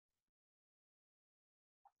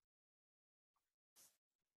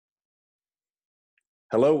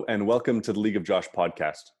Hello and welcome to the League of Josh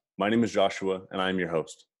podcast. My name is Joshua and I am your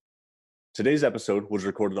host. Today's episode was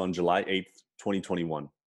recorded on July 8th, 2021.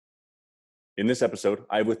 In this episode,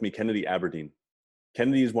 I have with me Kennedy Aberdeen.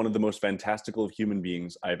 Kennedy is one of the most fantastical of human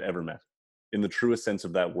beings I have ever met, in the truest sense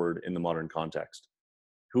of that word in the modern context.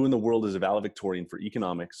 Who in the world is a valedictorian for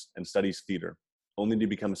economics and studies theater, only to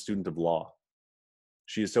become a student of law?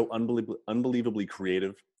 She is so unbelievably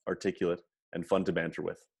creative, articulate, and fun to banter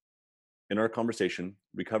with. In our conversation,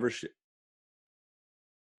 we cover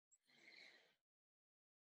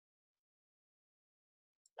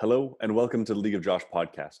Hello and welcome to the League of Josh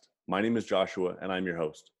podcast. My name is Joshua and I'm your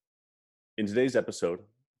host. In today's episode,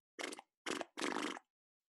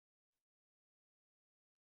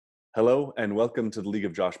 Hello and welcome to the League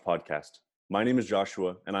of Josh podcast. My name is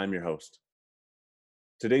Joshua and I'm your host.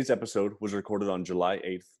 Today's episode was recorded on July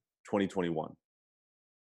 8th, 2021.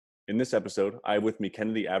 In this episode, I have with me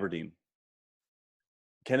Kennedy Aberdeen.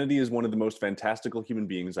 Kennedy is one of the most fantastical human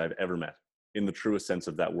beings I've ever met, in the truest sense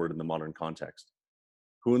of that word in the modern context.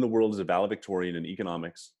 Who in the world is a valedictorian in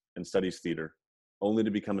economics and studies theater, only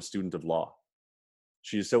to become a student of law?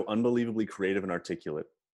 She is so unbelievably creative and articulate,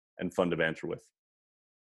 and fun to banter with.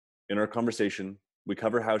 In our conversation, we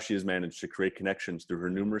cover how she has managed to create connections through her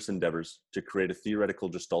numerous endeavors to create a theoretical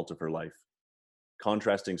gestalt of her life,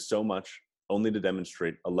 contrasting so much only to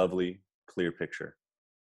demonstrate a lovely, clear picture.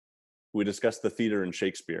 We discuss the theater in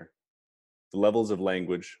Shakespeare, the levels of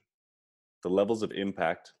language, the levels of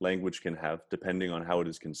impact language can have depending on how it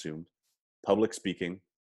is consumed, public speaking,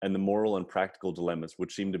 and the moral and practical dilemmas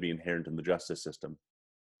which seem to be inherent in the justice system.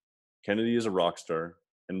 Kennedy is a rock star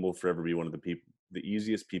and will forever be one of the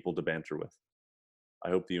easiest people to banter with. I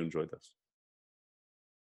hope that you enjoyed this.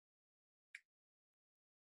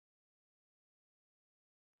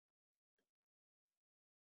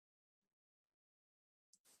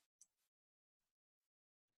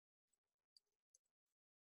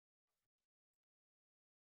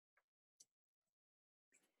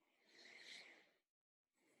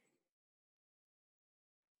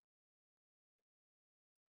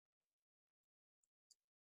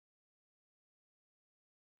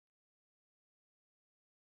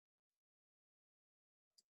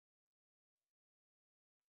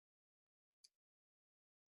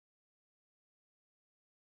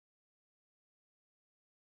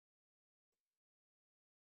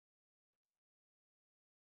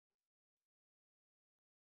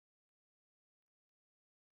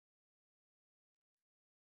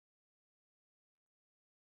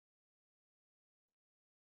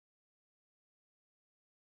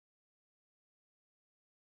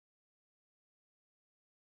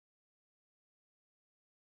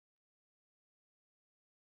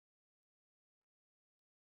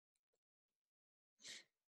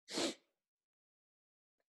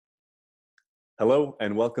 Hello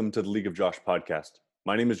and welcome to the League of Josh podcast.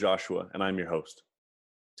 My name is Joshua and I'm your host.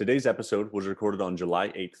 Today's episode was recorded on July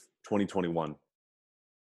 8th, 2021.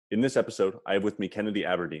 In this episode, I have with me Kennedy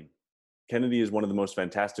Aberdeen. Kennedy is one of the most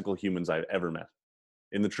fantastical humans I've ever met,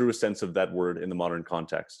 in the truest sense of that word in the modern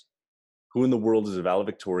context. Who in the world is a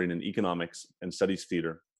valedictorian in economics and studies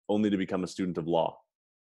theater, only to become a student of law?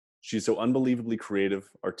 She's so unbelievably creative,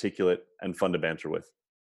 articulate, and fun to banter with.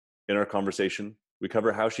 In our conversation, we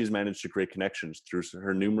cover how she's managed to create connections through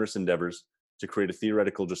her numerous endeavors to create a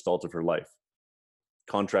theoretical gestalt of her life,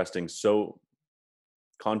 contrasting so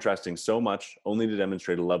much only to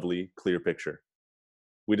demonstrate a lovely, clear picture.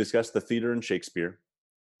 We discuss the theater in Shakespeare,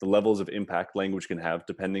 the levels of impact language can have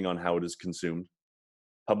depending on how it is consumed,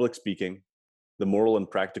 public speaking, the moral and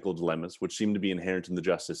practical dilemmas which seem to be inherent in the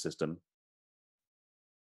justice system,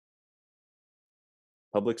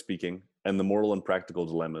 public speaking, and the moral and practical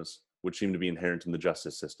dilemmas which seem to be inherent in the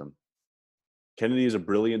justice system. Kennedy is a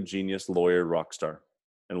brilliant genius, lawyer, rock star,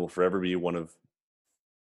 and will forever be one of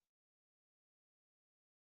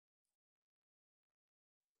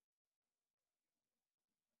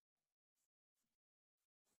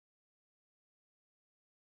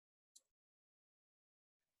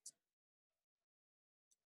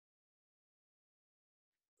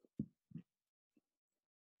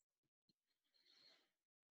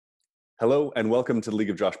Hello and welcome to the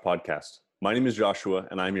League of Josh podcast. My name is Joshua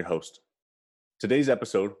and I'm your host. Today's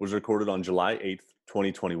episode was recorded on July 8th,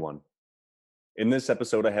 2021. In this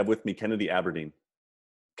episode, I have with me Kennedy Aberdeen.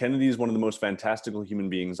 Kennedy is one of the most fantastical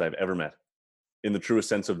human beings I've ever met, in the truest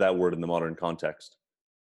sense of that word in the modern context.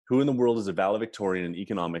 Who in the world is a valedictorian in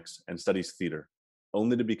economics and studies theater,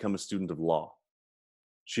 only to become a student of law?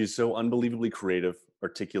 She is so unbelievably creative,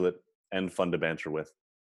 articulate, and fun to banter with.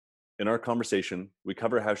 In our conversation, we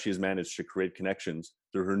cover how she has managed to create connections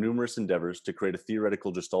through her numerous endeavors to create a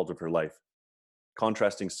theoretical gestalt of her life,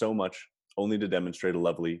 contrasting so much only to demonstrate a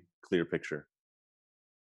lovely, clear picture.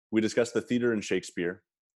 We discuss the theater and Shakespeare,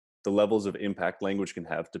 the levels of impact language can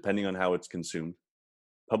have depending on how it's consumed,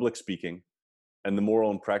 public speaking, and the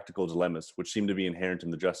moral and practical dilemmas which seem to be inherent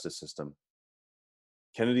in the justice system.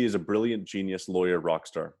 Kennedy is a brilliant genius, lawyer, rock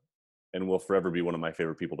star, and will forever be one of my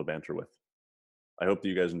favorite people to banter with. I hope that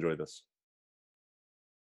you guys enjoy this.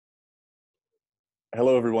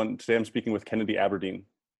 Hello, everyone. Today I'm speaking with Kennedy Aberdeen.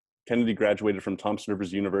 Kennedy graduated from Thompson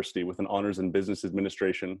Rivers University with an honors in business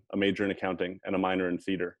administration, a major in accounting, and a minor in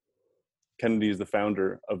theater. Kennedy is the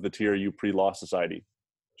founder of the TRU Pre-Law Society.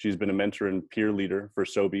 She's been a mentor and peer leader for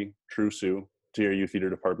SOBI, True Sue, TRU Theater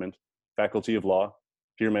Department, Faculty of Law,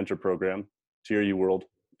 Peer Mentor Program, TRU World,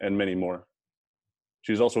 and many more.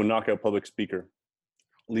 She's also a knockout public speaker,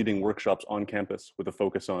 leading workshops on campus with a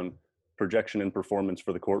focus on projection and performance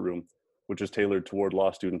for the courtroom, which is tailored toward law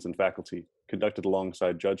students and faculty, conducted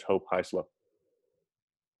alongside Judge Hope Hyslop.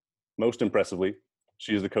 Most impressively,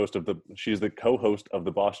 she is the co-host of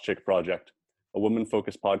the Boss Chick Project, a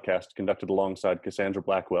woman-focused podcast conducted alongside Cassandra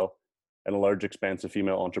Blackwell and a large expanse of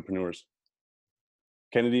female entrepreneurs.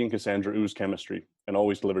 Kennedy and Cassandra ooze chemistry and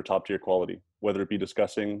always deliver top-tier quality, whether it be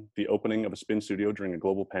discussing the opening of a spin studio during a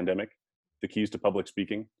global pandemic, the keys to public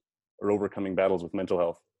speaking, or overcoming battles with mental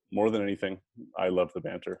health. More than anything, I love the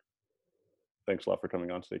banter. Thanks a lot for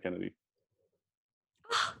coming on today, Kennedy.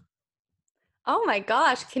 Oh my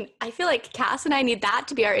gosh, I feel like Cass and I need that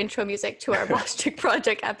to be our intro music to our Boss Chick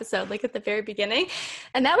Project episode, like at the very beginning.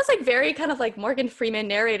 And that was like very kind of like Morgan Freeman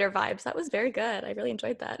narrator vibes. That was very good. I really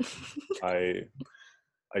enjoyed that.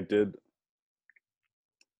 I did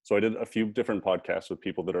a few different podcasts with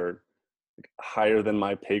people that are higher than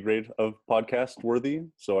my pay grade of podcast worthy.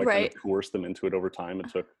 So I kind of coerced them into it over time. It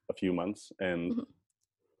took a few months. And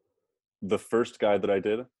the first guy that I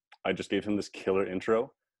did, I just gave him this killer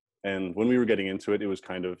intro. And when we were getting into it, it was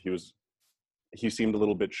kind of, he seemed a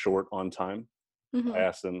little bit short on time. I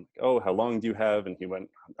asked him, oh, how long do you have? And he went,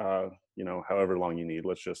 however long you need.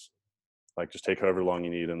 Let's just take however long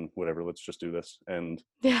you need and whatever, let's just do this. And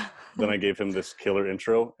then I gave him this killer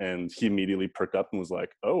intro and he immediately perked up and was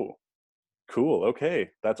like, oh, cool.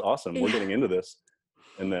 Okay. That's awesome. We're getting into this.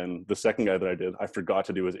 And then the second guy that I did, I forgot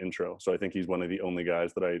to do his intro. So I think he's one of the only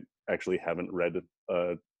guys that I actually haven't read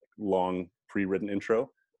a long pre-written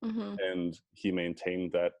intro. And he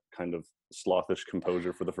maintained that kind of slothish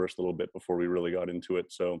composure for the first little bit before we really got into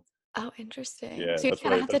it. So interesting. Yeah, so you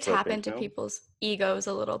kind of have to tap into people's egos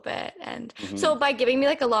a little bit. And so by giving me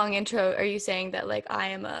like a long intro, are you saying that like I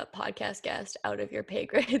am a podcast guest out of your pay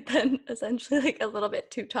grade, then essentially like a little bit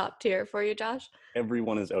too top tier for you, Josh?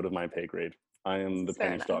 Everyone is out of my pay grade. I am the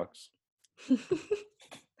penny stocks.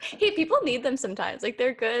 Hey, people need them sometimes. Like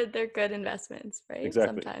they're good investments, right?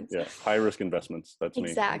 Exactly. Sometimes. Yeah. High risk investments. That's me.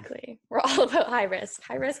 Exactly. We're all about high risk,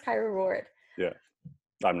 high reward. Yeah.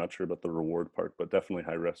 I'm not sure about the reward part, but definitely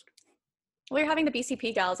high risk. Well, you're having the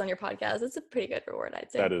BCP gals on your podcast. It's a pretty good reward,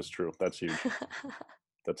 I'd say. That is true. That's huge.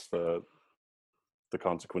 That's the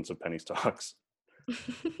consequence of penny stocks.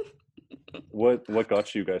 What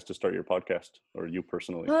got you guys to start your podcast, or you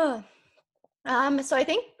personally? So I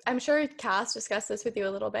think, I'm sure Cass discussed this with you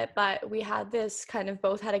a little bit, but we had this kind of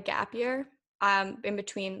both had a gap year in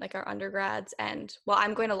between like our undergrads and, well,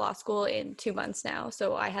 I'm going to law school in 2 months now.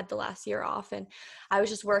 So I had the last year off and I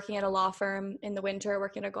was just working at a law firm in the winter,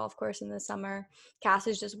 working at a golf course in the summer. Cass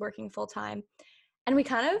is just working full time. And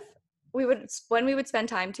when we would spend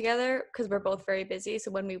time together, because we're both very busy.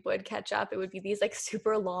 So when we would catch up, it would be these like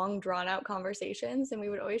super long drawn out conversations. And we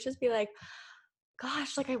would always just be like,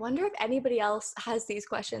 gosh, like I wonder if anybody else has these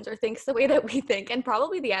questions or thinks the way that we think. And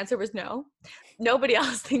probably the answer was no. Nobody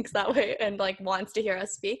else thinks that way and like wants to hear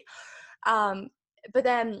us speak. But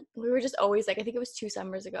then we were just always like, I think it was 2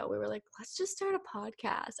 summers ago, we were like, let's just start a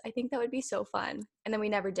podcast. I think that would be so fun. And then we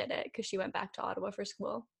never did it because she went back to Ottawa for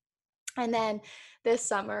school. And then this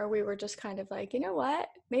summer we were just kind of like, you know what,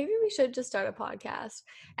 maybe we should just start a podcast.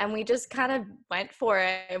 And we just kind of went for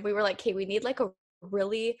it. And we were like, hey, we need like a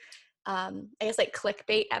really I guess like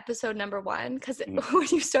clickbait episode number 1, because when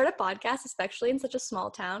you start a podcast, especially in such a small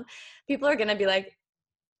town, people are gonna be like,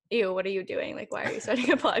 ew, what are you doing? Like, why are you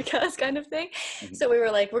starting a podcast kind of thing? So we were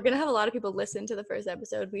like, we're gonna have a lot of people listen to the first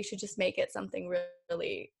episode. We should just make it something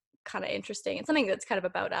really kind of interesting and something that's kind of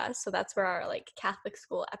about us. So that's where our like Catholic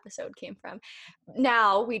school episode came from.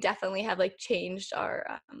 Now we definitely have like changed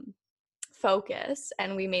our focus,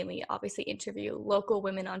 and we mainly obviously interview local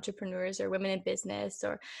women entrepreneurs or women in business,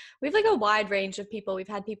 or we have like a wide range of people. We've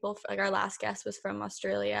had people, like our last guest was from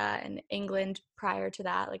Australia and England prior to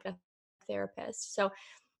that, like a therapist. So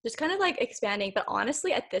just kind of like expanding. But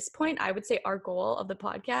honestly, at this point, I would say our goal of the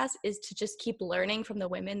podcast is to just keep learning from the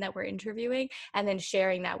women that we're interviewing and then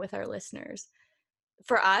sharing that with our listeners.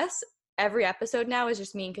 For us, every episode now is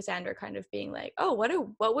just me and Cassandra kind of being like, oh,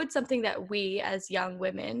 what would something that we as young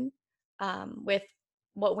women, with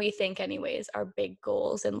what we think anyways are big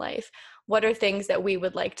goals in life, what are things that we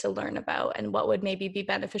would like to learn about, and what would maybe be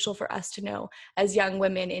beneficial for us to know as young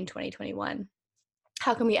women in 2021?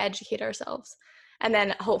 How can we educate ourselves? And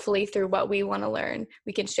then hopefully through what we want to learn,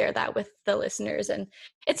 we can share that with the listeners. And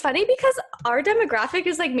it's funny because our demographic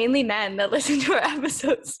is like mainly men that listen to our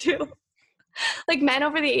episodes too. Like men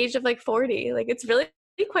over the age of like 40. Like it's really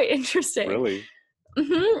quite interesting. Really?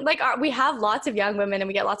 Like we have lots of young women and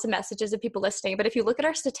we get lots of messages of people listening. But if you look at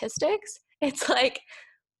our statistics, it's like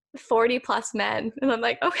 40 plus men. And I'm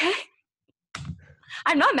like, okay,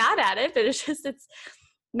 I'm not mad at it, but it's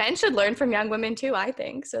men should learn from young women too, I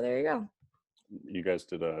think. So there you go. You guys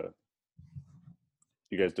did a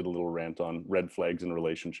little rant on red flags in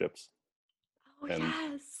relationships. Oh, And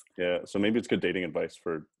yes. yeah, so maybe it's good dating advice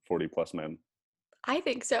for 40 plus men. I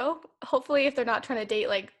think so. Hopefully if they're not trying to date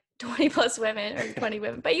like 20 plus women or 20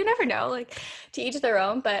 women, but you never know, like to each their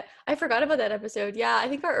own. But I forgot about that episode. Yeah, I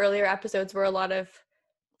think our earlier episodes were a lot of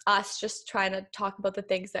us just trying to talk about the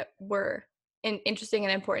things that were interesting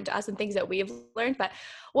and important to us and things that we've learned. But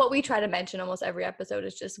what we try to mention almost every episode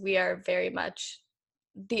is just we are very much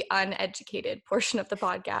the uneducated portion of the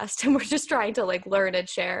podcast, and we're just trying to like learn and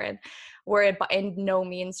share, and we're in no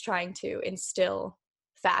means trying to instill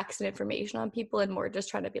facts and information on people, and we're just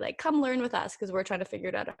trying to be like, come learn with us, because we're trying to figure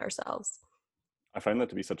it out ourselves. I find that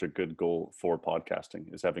to be such a good goal for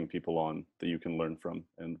podcasting, is having people on that you can learn from.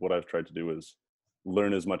 And what I've tried to do is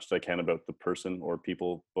learn as much as I can about the person or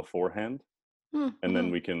people beforehand, and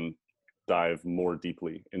then we can dive more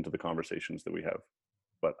deeply into the conversations that we have.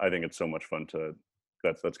 But I think it's so much fun to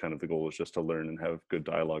that's kind of the goal, is just to learn and have good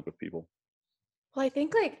dialogue with people. Well, I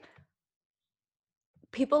think like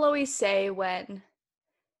people always say when,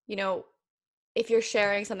 you know, if you're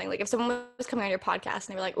sharing something, like if someone was coming on your podcast and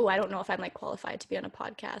they were like, oh, I don't know if I'm like qualified to be on a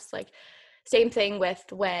podcast. Like same thing with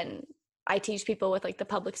when I teach people with like the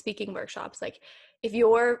public speaking workshops. Like if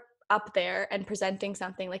you're up there and presenting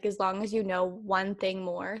something, like as long as you know one thing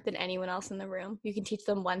more than anyone else in the room, you can teach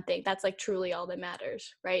them one thing. That's like truly all that matters,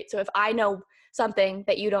 right? So if I know something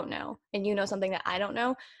that you don't know and you know something that I don't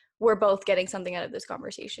know, we're both getting something out of this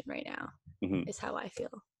conversation right now, is how I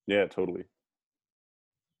feel. Yeah, totally.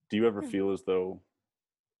 Do you ever feel as though,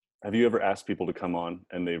 have you ever asked people to come on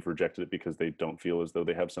and they've rejected it because they don't feel as though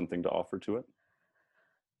they have something to offer to it?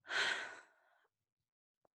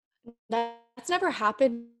 That's never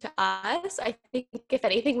happened to us. I think if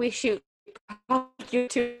anything, we shoot you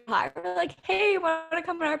too high. We're like, hey, want to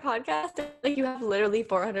come on our podcast? Like you have literally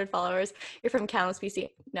 400 followers. You're from Kamloops, BC.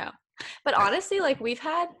 No, but honestly, like we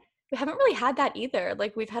haven't really had that either.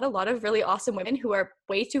 Like we've had a lot of really awesome women who are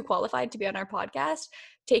way too qualified to be on our podcast,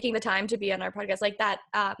 taking the time to be on our podcast. Like that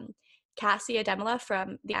Cassie Ademela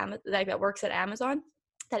from that works at Amazon,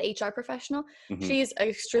 that HR professional. She's an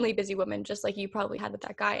extremely busy woman, just like you probably had with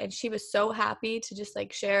that guy. And she was so happy to just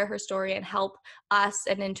like share her story and help us,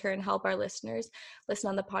 and in turn help our listeners listen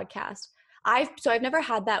on the podcast. I've never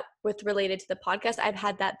had that with related to the podcast. I've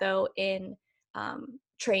had that though in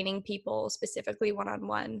training people specifically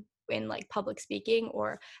one-on-one in like public speaking,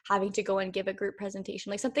 or having to go and give a group presentation,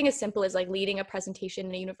 like something as simple as like leading a presentation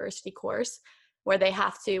in a university course where they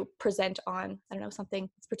have to present on, I don't know, something,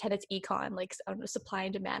 let's pretend it's econ, like, I don't know, supply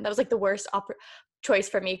and demand. That was like the worst choice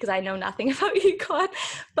for me because I know nothing about econ.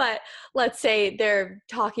 But let's say they're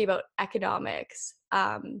talking about economics.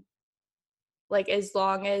 Like as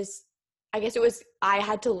long as, I guess it was, I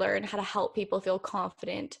had to learn how to help people feel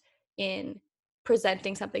confident in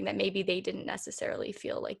presenting something that maybe they didn't necessarily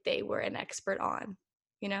feel like they were an expert on,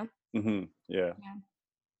 you know? Yeah.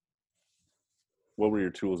 What were your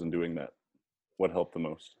tools in doing that? What helped the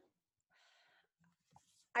most?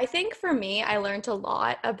 I think for me, I learned a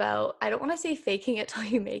lot about, I don't want to say faking it till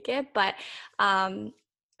you make it, but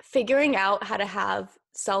figuring out how to have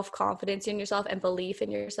self-confidence in yourself and belief in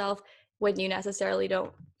yourself when you necessarily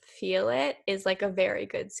don't feel it is like a very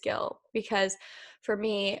good skill. Because for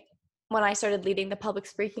me, when I started leading the public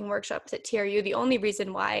speaking workshops at TRU, the only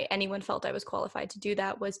reason why anyone felt I was qualified to do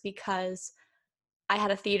that was because I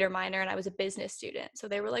had a theater minor and I was a business student. So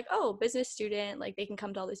they were like, oh, business student, like they can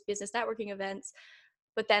come to all these business networking events.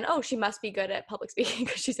 But then, oh, she must be good at public speaking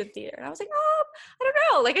because she's in theater. And I was like, oh, I don't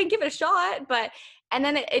know, like I can give it a shot. But, and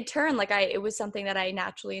then it turned like it was something that I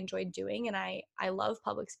naturally enjoyed doing. And I love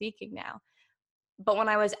public speaking now. But when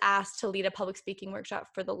I was asked to lead a public speaking workshop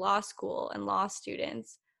for the law school and law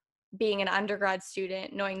students, being an undergrad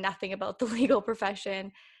student, knowing nothing about the legal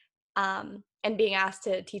profession, and being asked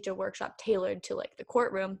to teach a workshop tailored to like the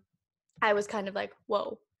courtroom, I was kind of like,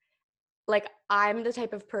 whoa, like I'm the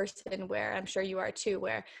type of person where, I'm sure you are too,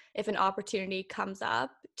 where if an opportunity comes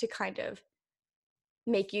up to kind of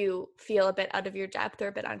make you feel a bit out of your depth or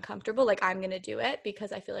a bit uncomfortable, like I'm going to do it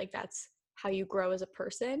because I feel like that's how you grow as a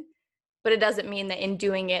person. But it doesn't mean that in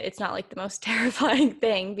doing it, it's not like the most terrifying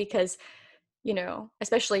thing, because, you know,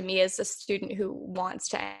 especially me as a student who wants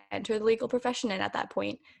to enter the legal profession and at that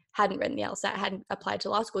point hadn't written the LSAT, hadn't applied to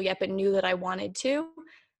law school yet, but knew that I wanted to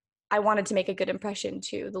make a good impression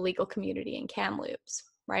to the legal community in Kamloops,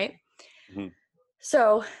 right? Mm-hmm.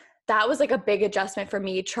 So that was like a big adjustment for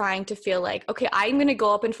me, trying to feel like, okay, I'm going to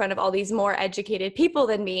go up in front of all these more educated people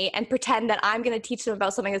than me and pretend that I'm going to teach them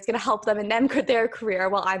about something that's going to help them in their career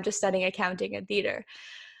while I'm just studying accounting and theater.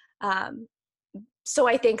 So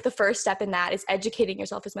I think the first step in that is educating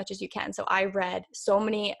yourself as much as you can. So I read so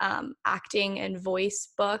many acting and voice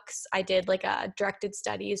books. I did like a directed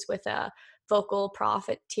studies with a vocal prof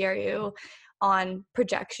at TRU on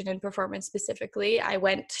projection and performance specifically. I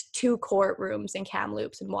went to courtrooms in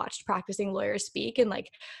Kamloops and watched practicing lawyers speak, and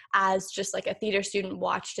like as just like a theater student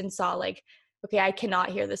watched and saw like, okay, I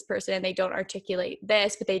cannot hear this person and they don't articulate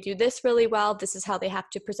this, but they do this really well. This is how they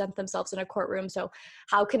have to present themselves in a courtroom. So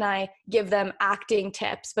how can I give them acting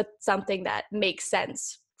tips, but something that makes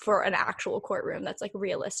sense for an actual courtroom that's like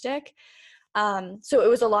realistic? So it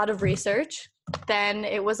was a lot of research. Then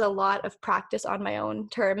it was a lot of practice on my own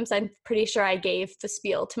terms. I'm pretty sure I gave the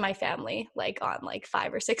spiel to my family, like on like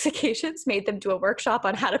 5 or 6 occasions, made them do a workshop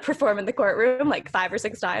on how to perform in the courtroom like 5 or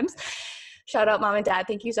 6 times. Shout out mom and dad.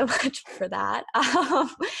 Thank you so much for that.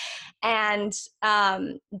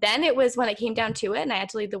 Then it was when it came down to it and I had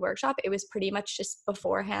to lead the workshop, it was pretty much just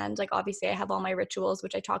beforehand. Like obviously I have all my rituals,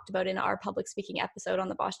 which I talked about in our public speaking episode on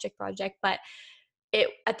the Boss Chick Project, but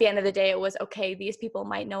at the end of the day, it was, okay, these people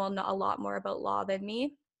might know a lot more about law than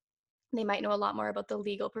me. They might know a lot more about the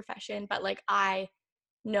legal profession, but like I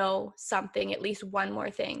know something, at least one more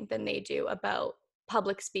thing than they do about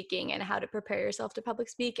public speaking and how to prepare yourself to public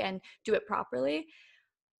speak and do it properly.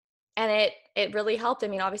 And it really helped. I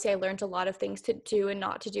mean, obviously I learned a lot of things to do and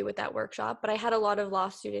not to do with that workshop, but I had a lot of law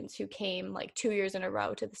students who came like 2 years in a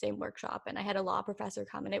row to the same workshop, and I had a law professor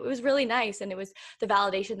come, and it was really nice, and it was the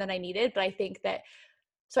validation that I needed. But I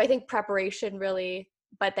think preparation really,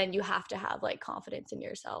 but then you have to have like confidence in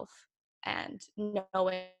yourself and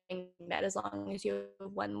knowing that as long as you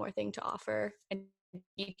have one more thing to offer and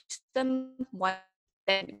teach them one,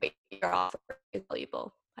 then your offer is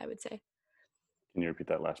valuable, I would say. Can you repeat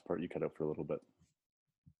that last part? You cut out for a little bit.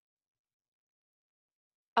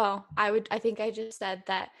 Oh, I think I just said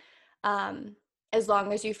that as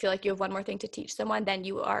long as you feel like you have one more thing to teach someone, then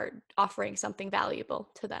you are offering something valuable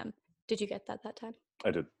to them. Did you get that time?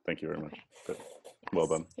 I did. Thank you very much. Good. Yes. Well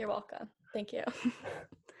done. You're welcome. Thank you.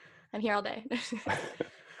 I'm here all day.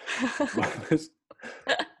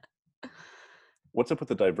 What's up with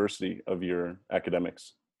the diversity of your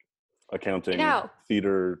academics? Accounting,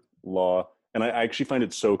 theater, law. And I actually find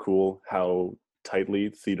it so cool how tightly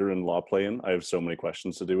theater and law play in. I have so many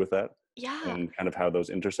questions to do with that. Yeah. And kind of how those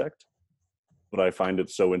intersect. But I find it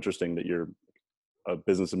so interesting that you're a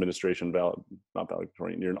business administration not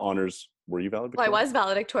valedictorian. You're an honors. Were you valedictorian? Well, I was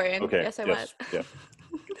valedictorian. Okay. Yes, I was. Yeah.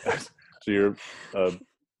 So you're a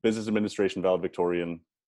business administration valedictorian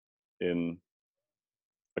in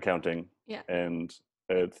accounting. Yeah. And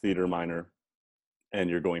a theater minor, and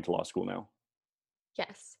you're going to law school now.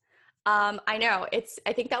 Yes. I know.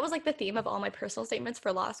 I think that was like the theme of all my personal statements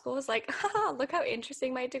for law school is like, look how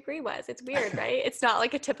interesting my degree was. It's weird, right? It's not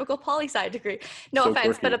like a typical poli-sci degree. No so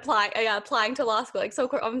offense, quirky. But applying to law school, like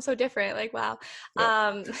I'm so different. Like, wow.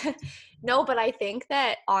 Yeah. No, but I think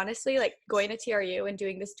that honestly, like going to TRU and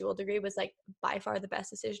doing this dual degree was like by far the best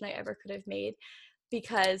decision I ever could have made,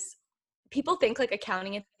 because people think like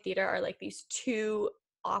accounting and theater are like these two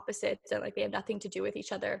opposites and like they have nothing to do with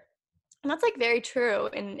each other. And that's like very true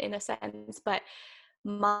in a sense, but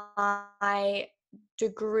my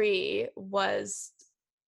degree was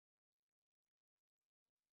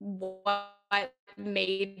what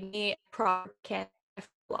made me proper candidate for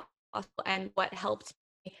law school and what helped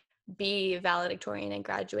me be valedictorian and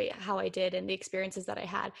graduate how I did and the experiences that I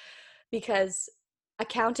had, because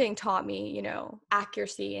accounting taught me, you know,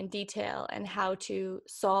 accuracy and detail and how to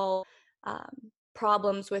solve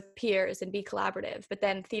problems with peers and be collaborative. But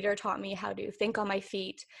then theater taught me how to think on my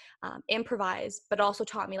feet, improvise, but also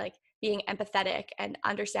taught me like being empathetic and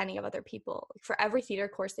understanding of other people. For every theater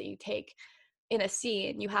course that you take, in a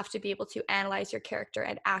scene, you have to be able to analyze your character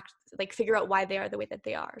and act, like figure out why they are the way that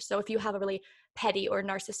they are. So if you have a really petty or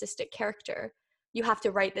narcissistic character, you have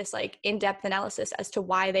to write this like in-depth analysis as to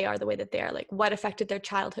why they are the way that they are, like what affected their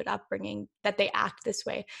childhood upbringing that they act this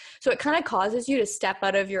way. So it kind of causes you to step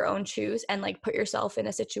out of your own shoes and like put yourself in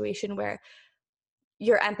a situation where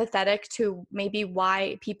you're empathetic to maybe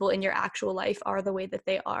why people in your actual life are the way that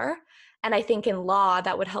they are. And I think in law,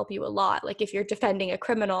 that would help you a lot. Like if you're defending a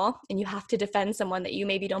criminal and you have to defend someone that you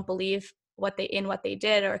maybe don't believe what they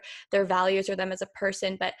did or their values or them as a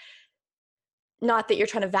person, but not that you're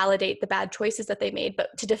trying to validate the bad choices that they made, but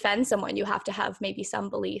to defend someone, you have to have maybe some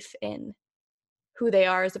belief in who they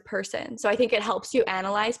are as a person. So I think it helps you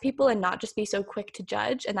analyze people and not just be so quick to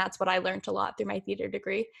judge. And that's what I learned a lot through my theater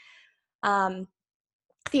degree.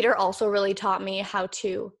 Theater also really taught me how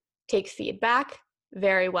to take feedback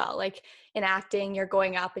very well. Like in acting, you're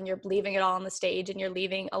going up and you're leaving it all on the stage and you're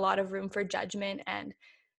leaving a lot of room for judgment, and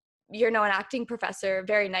an acting professor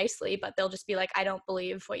very nicely, but they'll just be like, I don't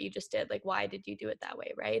believe what you just did. Like, why did you do it that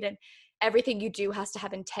way? Right. And everything you do has to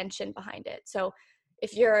have intention behind it. So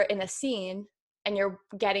if you're in a scene and you're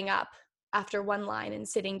getting up after one line and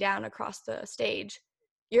sitting down across the stage,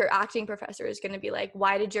 your acting professor is going to be like,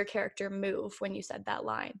 why did your character move when you said that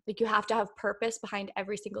line? Like, you have to have purpose behind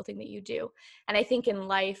every single thing that you do. And I think in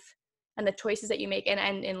life and the choices that you make,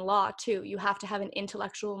 and in law too, you have to have an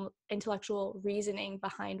intellectual reasoning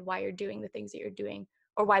behind why you're doing the things that you're doing,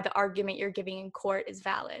 or why the argument you're giving in court is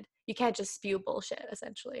valid. You can't just spew bullshit,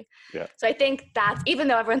 essentially. Yeah. So I think that's, even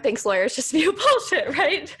though everyone thinks lawyers just spew bullshit,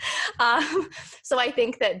 right? So I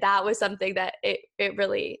think that was something that it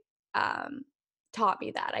really taught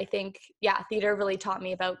me that. I think, theater really taught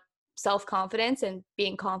me about self-confidence and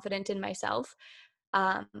being confident in myself,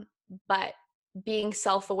 but being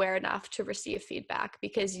self-aware enough to receive feedback,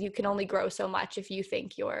 because you can only grow so much if you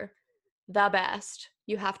think you're the best.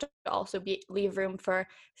 You have to also leave room for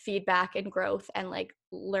feedback and growth and like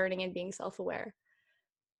learning and being self-aware.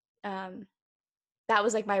 That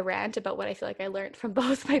was like my rant about what I feel like I learned from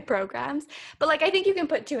both my programs. But like, I think you can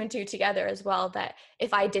put two and two together as well, that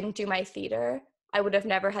if I didn't do my theater, I would have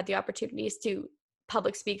never had the opportunities to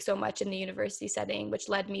public speak so much in the university setting, which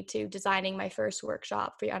led me to designing my first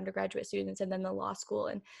workshop for undergraduate students and then the law school.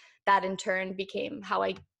 And that in turn became how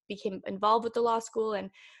I became involved with the law school and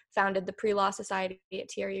founded the Pre-Law Society at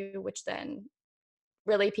TRU, which then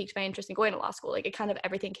really piqued my interest in going to law school. Like, it kind of,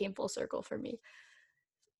 everything came full circle for me.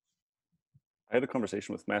 I had a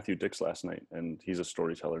conversation with Matthew Dix last night, and he's a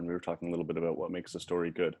storyteller, and we were talking a little bit about what makes a story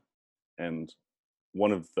good. And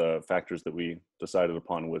one of the factors that we decided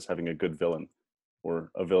upon was having a good villain,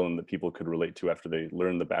 or a villain that people could relate to after they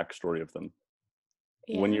learn the backstory of them.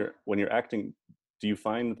 Yeah. When you're acting, do you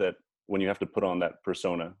find that when you have to put on that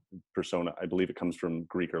persona, I believe it comes from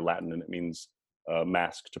Greek or Latin, and it means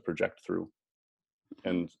mask to project through.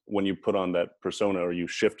 And when you put on that persona, or you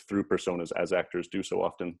shift through personas as actors do so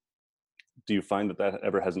often, do you find that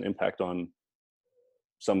ever has an impact on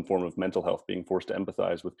some form of mental health, being forced to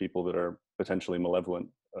empathize with people that are potentially malevolent?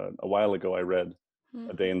 A while ago, I read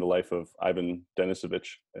A Day in the Life of Ivan Denisovich,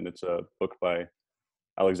 and it's a book by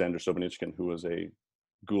Alexander Sobanichkin, who was a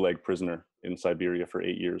Gulag prisoner in Siberia for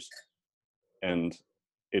 8 years. And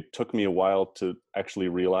it took me a while to actually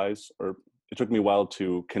realize, or it took me a while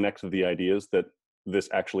to connect the ideas that this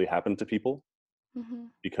actually happened to people,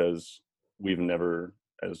 because we've never,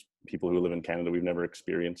 as people who live in Canada, we've never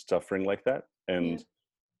experienced suffering like that. And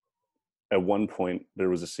at one point, there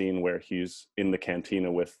was a scene where he's in the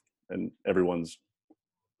cantina and everyone's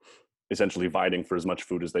essentially vying for as much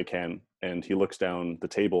food as they can. And he looks down the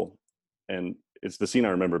table, and it's the scene I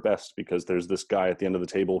remember best, because there's this guy at the end of the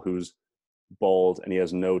table who's bald and he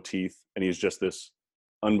has no teeth, and he's just this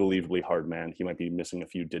unbelievably hard man. He might be missing a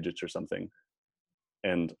few digits or something.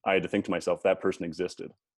 And I had to think to myself, that person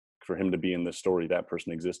existed. For him to be in this story, that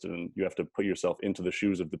person existed. And you have to put yourself into the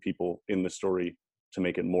shoes of the people in the story to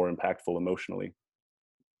make it more impactful emotionally.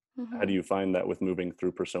 How do you find that with moving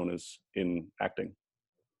through personas in acting?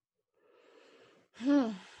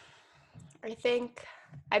 I think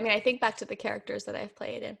back to the characters that I've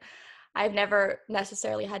played, and I've never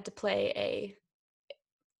necessarily had to play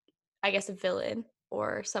a villain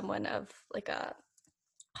or someone of like a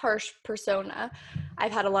harsh persona.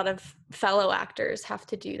 I've had a lot of fellow actors have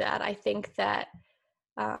to do that. I think that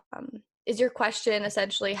is your question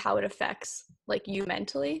essentially how it affects like you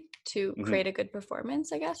mentally to create a good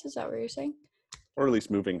performance, I guess? Is that what you're saying? Or at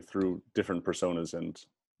least moving through different personas. And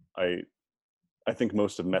I think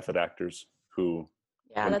most of method actors who,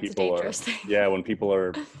 that's a dangerous thing. When people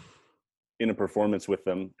are in a performance with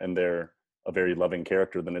them and they're a very loving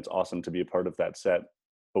character, then it's awesome to be a part of that set.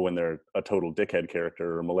 But when they're a total dickhead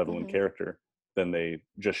character or malevolent Mm-hmm. character, then they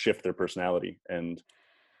just shift their personality. And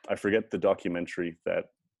I forget the documentary that,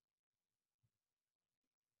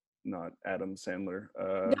 not Adam Sandler.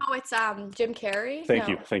 No, it's Jim Carrey. Thank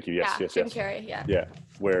you. No. Thank you. Yes, Yeah, yes, Jim yes. Carrey. Yeah. Yeah.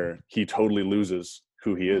 Where he totally loses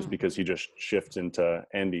who he is Mm-hmm. because he just shifts into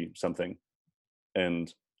Andy something.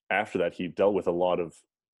 And after that, he dealt with a lot of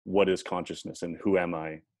what is consciousness and who am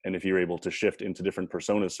I? And if you're able to shift into different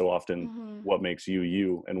personas so often, Mm-hmm. what makes you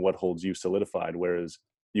you and what holds you solidified? Whereas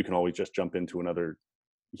you can always just jump into another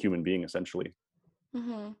human being, essentially.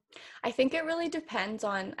 Mm-hmm. I think it really depends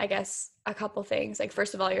on, I guess, a couple things. Like,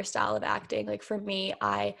 first of all, your style of acting. Like, for me,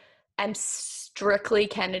 I am strictly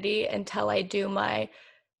Kennedy until I do my,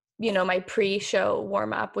 my pre-show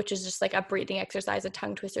warm-up, which is just like a breathing exercise, a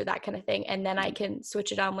tongue twister, that kind of thing. And then I can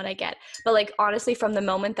switch it on when I get. But like, honestly, from the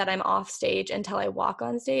moment that I'm off stage until I walk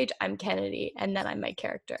on stage, I'm Kennedy, and then I'm my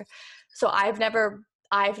character. So I've never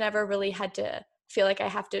really had to feel like I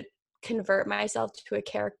have to convert myself to a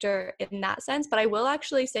character in that sense. But I will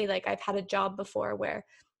actually say, like, I've had a job before where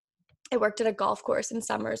I worked at a golf course in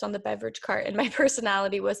summers on the beverage cart, and my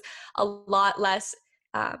personality was a lot less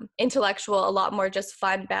intellectual, a lot more just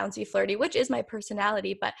fun, bouncy, flirty, which is my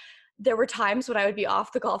personality. But there were times when I would be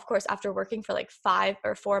off the golf course after working for like 5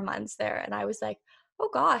 or 4 months there, and I was like, oh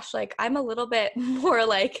gosh, like I'm a little bit more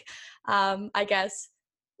like, I guess,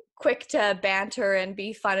 quick to banter and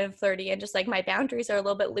be fun and flirty, and just like my boundaries are a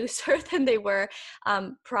little bit looser than they were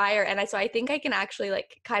prior. And so I think I can actually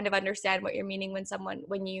like kind of understand what you're meaning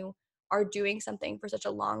when you are doing something for such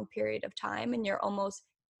a long period of time and you're almost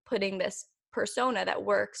putting this persona that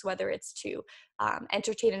works, whether it's to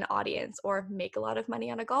entertain an audience or make a lot of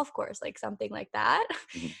money on a golf course, like something like that.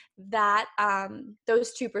 Mhm. That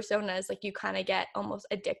those two personas, like, you kind of get almost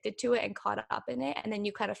addicted to it and caught up in it, and then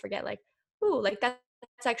you kind of forget, like, ooh, like that's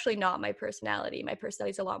actually not my personality. My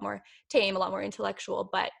personality is a lot more tame, a lot more intellectual,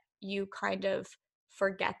 but you kind of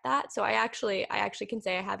forget that. So I actually can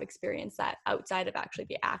say I have experienced that outside of actually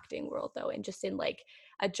the acting world, though, and just in like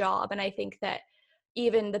a job. And I think that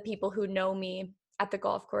even the people who know me at the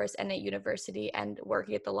golf course and at university and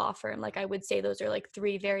working at the law firm, like, I would say those are like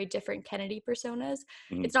three very different Kennedy personas.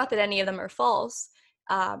 Mhm. It's not that any of them are false.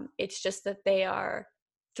 It's just that they are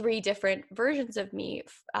three different versions of me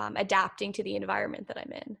adapting to the environment that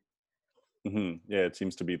I'm in. Yeah, it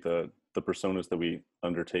seems to be the personas that we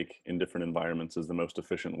undertake in different environments is the most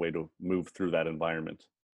efficient way to move through that environment.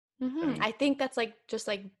 And I think that's like just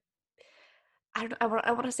like I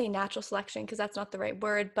want to say natural selection because that's not the right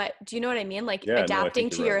word, but do you know what I mean? Like yeah, no, I adapting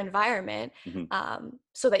think to you're your right. environment, Hmm.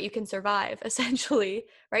 so that you can survive, essentially,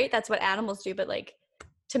 right? That's what animals do, but like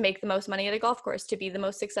to make the most money at a golf course, to be the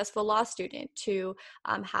most successful law student, to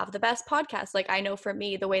have the best podcast. Like, I know for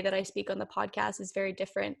me, the way that I speak on the podcast is very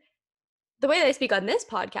different. The way that I speak on this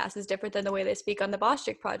podcast is different than the way that I speak on the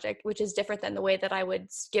Bostrick Project, which is different than the way that I would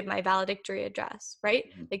give my valedictory address, right?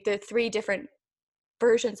 Hmm. Like, they're three different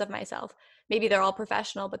versions of myself. Maybe they're all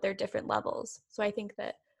professional, but they're different levels. So I think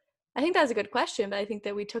that's a good question, but I think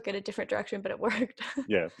that we took it a different direction, but it worked.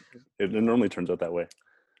 Yeah, it normally turns out that way.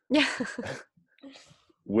 Yeah.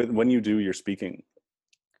 When you do your speaking,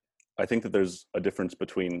 I think that there's a difference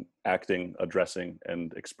between acting, addressing,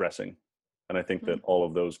 and expressing. And I think that all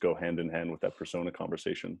of those go hand in hand with that persona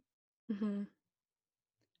conversation. Mm-hmm.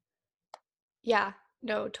 Yeah,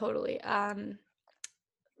 no, totally.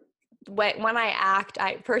 When I act,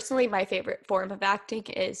 I personally, my favorite form of acting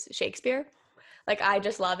is Shakespeare. Like, I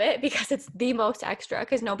just love it because it's the most extra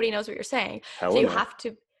because nobody knows what you're saying. So you Helena. have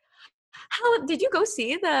to. How did you go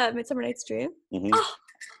see the Midsummer Night's Dream? Hmm. Oh,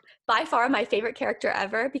 by far my favorite character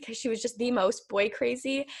ever because she was just the most boy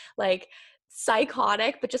crazy, like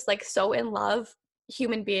psychotic, but just like so in love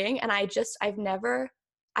human being. And I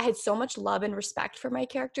had so much love and respect for my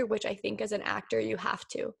character, which I think as an actor you have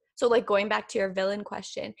to. So, like, going back to your villain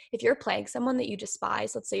question, if you're playing someone that you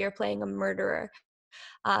despise, let's say you're playing a murderer,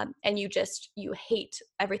 and you hate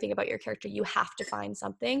everything about your character, you have to find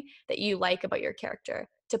something that you like about your character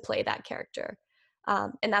to play that character.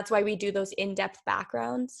 And that's why we do those in-depth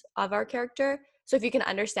backgrounds of our character. So if you can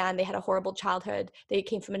understand they had a horrible childhood, they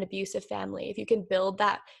came from an abusive family, if you can build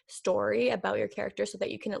that story about your character so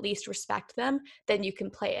that you can at least respect them, then you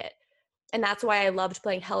can play it. And that's why I loved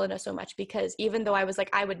playing Helena so much, because even though I was like,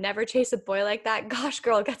 I would never chase a boy like that, gosh,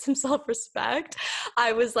 girl, get some self-respect.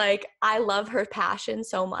 I was like, I love her passion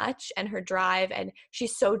so much and her drive. And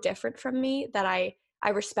she's so different from me that I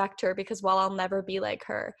respect her, because while I'll never be like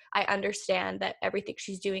her, I understand that everything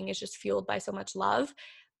she's doing is just fueled by so much love.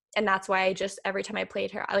 And that's why every time I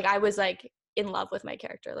played her, like, I was like in love with my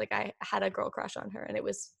character. Like, I had a girl crush on her, and it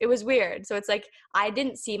was weird. So it's like, I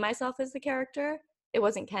didn't see myself as the character, it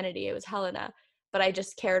wasn't Kennedy, it was Helena, but I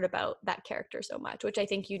just cared about that character so much, which I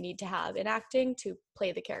think you need to have in acting to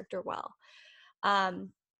play the character well.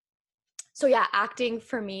 So yeah, acting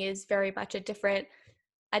for me is very much a different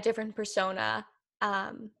persona.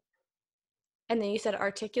 And then you said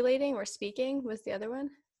articulating or speaking was the other one?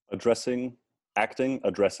 Acting,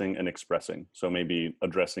 addressing, and expressing. So maybe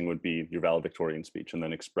addressing would be your valedictorian speech, and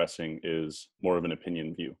then expressing is more of an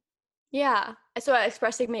opinion view. Yeah. So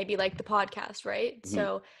expressing maybe like the podcast, right? Mm-hmm.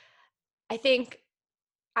 So I think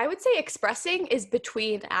I would say expressing is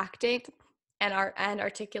between acting and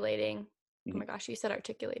articulating. Oh my gosh, you said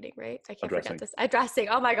articulating, right? I can't forget this. Addressing.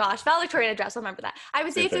 Oh my gosh, valedictorian address. I'll remember that. I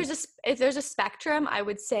would say if there's a spectrum, I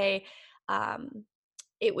would say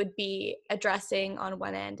it would be addressing on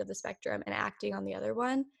one end of the spectrum and acting on the other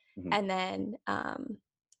one, and then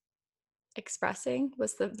expressing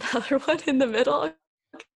was the other one in the middle.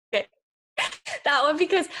 Okay, that one,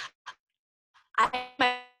 because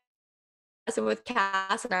I with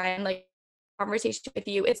Cass and I'm like conversation with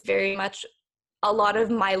you, it's very much a lot of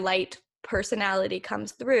my light personality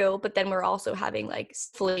comes through, but then we're also having like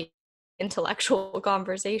fully intellectual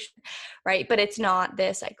conversation, right? But it's not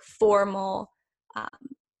this like formal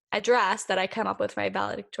address that I come up with my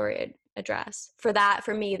valedictorian address.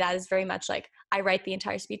 For me, that is very much like I write the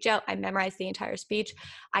entire speech out, I memorize the entire speech,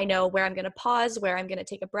 I know where I'm going to pause, where I'm going to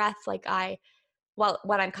take a breath. Like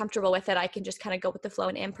when I'm comfortable with it, I can just kind of go with the flow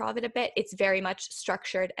and improv it a bit. It's very much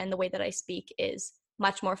structured, and the way that I speak is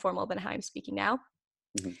much more formal than how I'm speaking now.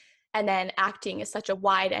 Mm-hmm. And then acting is such a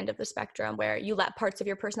wide end of the spectrum where you let parts of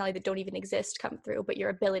your personality that don't even exist come through, but your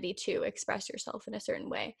ability to express yourself in a certain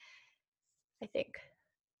way. I think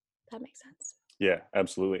that makes sense. Yeah,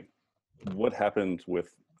 absolutely. What happened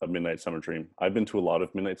with A Midnight Summer Dream? I've been to a lot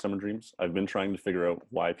of Midnight Summer Dreams. I've been trying to figure out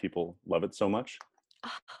why people love it so much.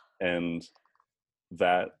 And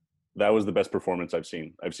that was the best performance I've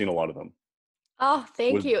seen. I've seen a lot of them. Oh,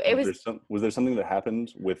 thank you. Was there something that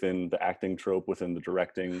happened within the acting trope, within the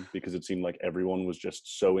directing? Because it seemed like everyone was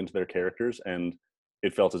just so into their characters, and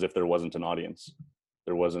it felt as if there wasn't an audience.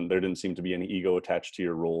 There didn't seem to be any ego attached to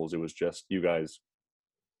your roles. It was just you guys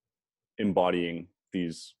embodying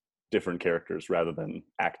these different characters rather than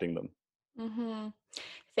acting them. Mm-hmm.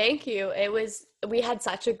 Thank you. We had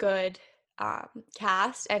such a good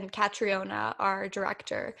cast, and Catriona, our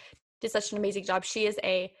director, did such an amazing job. She is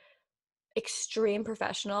a extreme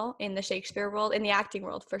professional in the Shakespeare world, in the acting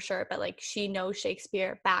world for sure, but like she knows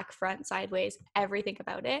Shakespeare back, front, sideways, everything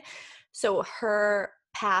about it. So her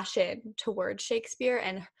passion towards Shakespeare,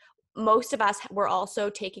 and most of us were also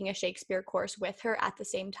taking a Shakespeare course with her at the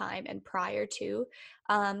same time and prior to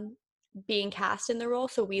being cast in the role.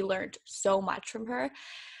 So we learned so much from her.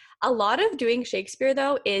 A lot of doing Shakespeare,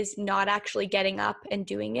 though, is not actually getting up and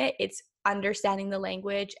doing it. It's understanding the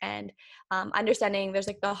language and understanding there's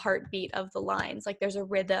like the heartbeat of the lines. Like there's a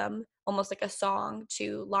rhythm, almost like a song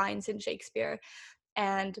to lines in Shakespeare.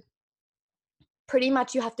 And pretty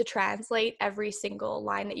much you have to translate every single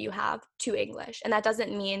line that you have to English. And that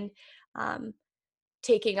doesn't mean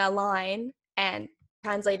taking a line and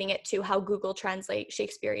translating it to how Google Translate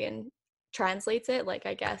Shakespearean translates it. Like,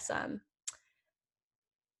 I guess,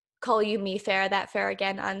 call you me fair, that fair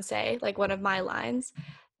again unsay, like one of my lines,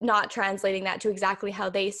 not translating that to exactly how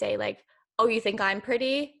they say, like, oh, you think I'm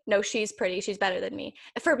pretty? No, she's pretty. She's better than me.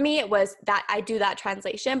 For me, it was that I do that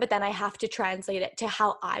translation, but then I have to translate it to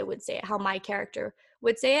how I would say it, how my character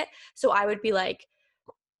would say it. So I would be like,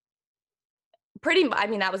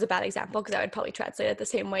 that was a bad example because I would probably translate it the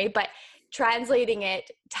same way, but translating it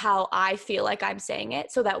to how I feel like I'm saying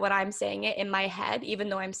it, so that when I'm saying it in my head, even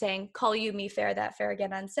though I'm saying, call you me fair, that fair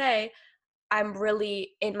again unsay, I'm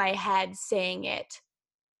really in my head saying it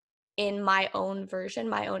in my own version,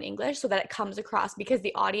 my own English, so that it comes across, because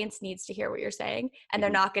the audience needs to hear what you're saying, and they're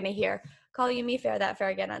not going to hear, call you me fair, that fair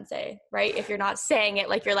again unsay, right? If you're not saying it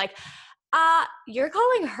like you're like, you're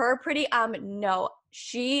calling her pretty, no,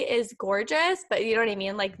 she is gorgeous, but you know what I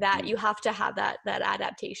mean? Like that, you have to have that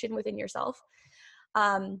adaptation within yourself.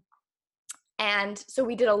 And so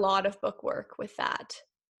we did a lot of book work with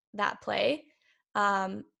that play.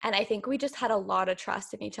 And I think we just had a lot of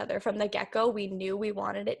trust in each other from the get-go. We knew we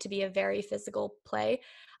wanted it to be a very physical play.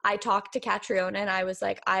 I talked to Catriona and I was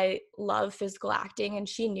like, I love physical acting, and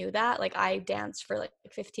she knew that. Like I danced for like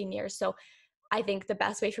 15 years. So I think the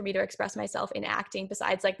best way for me to express myself in acting,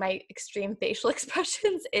 besides like my extreme facial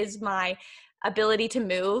expressions, is my ability to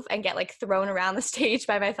move and get like thrown around the stage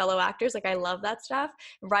by my fellow actors. Like I love that stuff,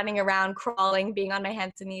 running around, crawling, being on my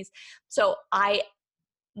hands and knees. So I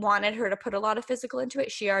wanted her to put a lot of physical into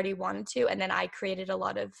it. She already wanted to. And then I created a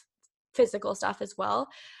lot of physical stuff as well.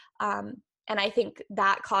 And I think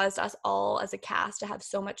that caused us all as a cast to have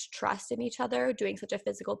so much trust in each other doing such a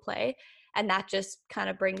physical play. And that just kind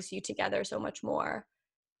of brings you together so much more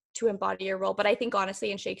to embody your role. But I think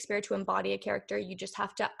honestly in Shakespeare, to embody a character, you just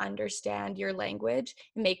have to understand your language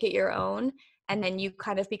and make it your own. And then you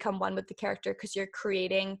kind of become one with the character because you're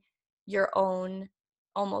creating your own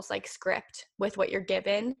almost like script with what you're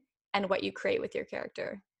given and what you create with your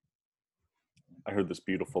character. I heard this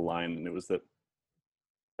beautiful line, and it was that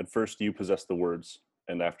at first you possess the words,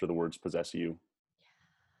 and after the words possess you.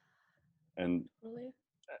 And Really?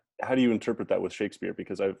 how do you interpret that with Shakespeare?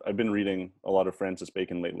 Because I've been reading a lot of Francis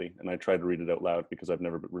Bacon lately, and I tried to read it out loud because I've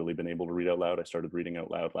never really been able to read out loud. I started reading out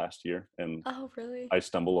loud last year, and Oh, really? I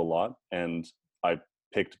stumble a lot. And I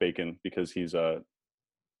picked Bacon because he's a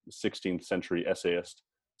 16th century essayist,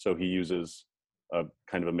 so he uses a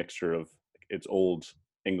kind of a mixture of it's old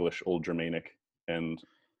English, old Germanic, and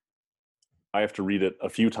I have to read it a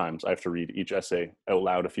few times. I have to read each essay out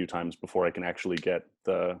loud a few times before I can actually get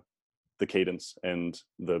the cadence and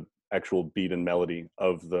the actual beat and melody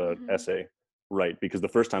of the essay right. Because the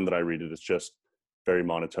first time that I read it, it's just very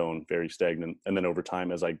monotone, very stagnant. And then over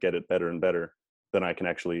time, as I get it better and better, then I can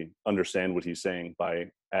actually understand what he's saying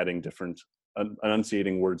by adding different,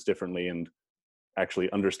 enunciating words differently and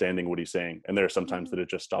actually understanding what he's saying. And there are sometimes that it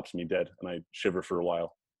just stops me dead and I shiver for a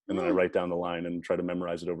while. And then I write down the line and try to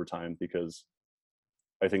memorize it over time, because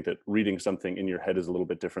I think that reading something in your head is a little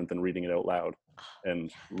bit different than reading it out loud.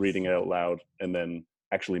 And reading it out loud and then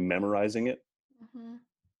actually memorizing it,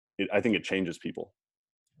 I think it changes people.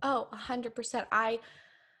 Oh, 100%.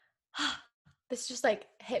 This just like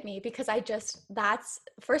hit me because that's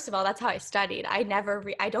first of all, that's how I studied. I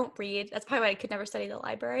don't read. That's probably why I could never study the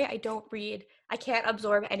library. I don't read. I can't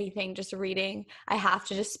absorb anything just reading. I have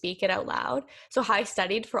to just speak it out loud. So how I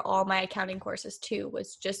studied for all my accounting courses too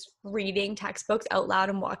was just reading textbooks out loud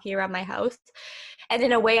and walking around my house. And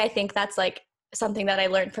in a way, I think that's like something that I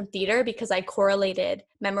learned from theater because I correlated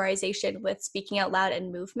memorization with speaking out loud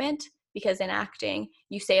and movement. Because in acting,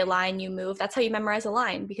 you say a line, you move. That's how you memorize a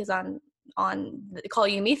line. Because on Call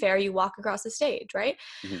You Me Fair, you walk across the stage, right?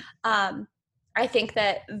 I think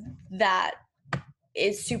that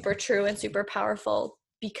is super true and super powerful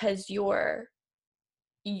because the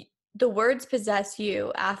words possess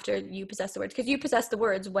you after you possess the words, because you possess the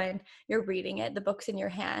words when you're reading it, the book's in your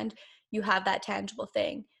hand, you have that tangible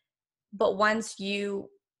thing. But once you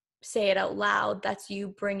say it out loud, that's you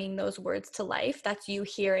bringing those words to life. That's you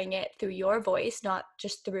hearing it through your voice, not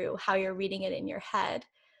just through how you're reading it in your head.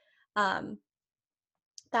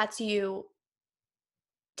 That's you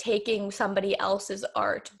taking somebody else's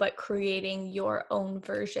art but creating your own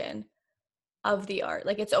version of the art.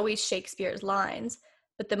 Like it's always Shakespeare's lines,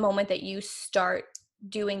 but the moment that you start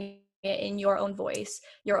doing it in your own voice,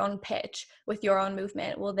 your own pitch, with your own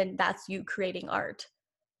movement, well then that's you creating art,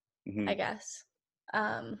 I guess.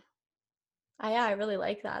 I really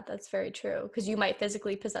like that. That's very true, because you might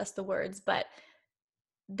physically possess the words, but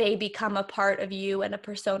they become a part of you and a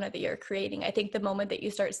persona that you're creating. I think the moment that you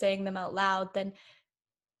start saying them out loud, then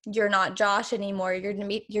you're not Josh anymore.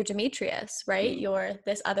 You're Demetrius, right? You're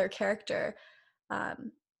this other character.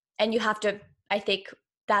 And you have to, I think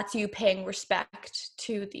that's you paying respect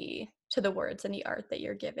to the words and the art that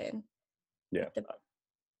you're given. Yeah,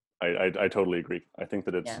 I totally agree. I think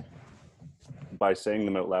that it's by saying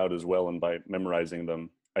them out loud as well and by memorizing them,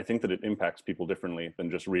 I think that it impacts people differently than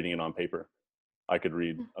just reading it on paper. I could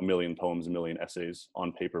read a million poems, a million essays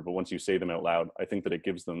on paper, but once you say them out loud, I think that it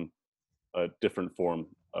gives them a different form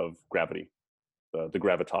of gravity. The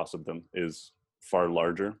gravitas of them is far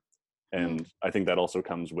larger. And I think that also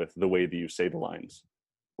comes with the way that you say the lines,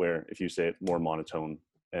 where if you say it more monotone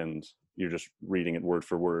and you're just reading it word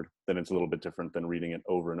for word, then it's a little bit different than reading it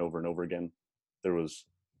over and over and over again. There was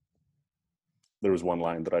one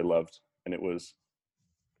line that I loved, and it was,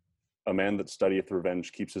 "A man that studieth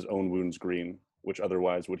revenge keeps his own wounds green, which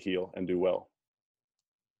otherwise would heal and do well."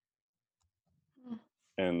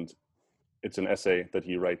 And it's an essay that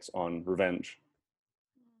he writes on revenge.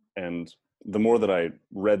 And the more that I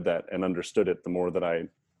read that and understood it, the more that I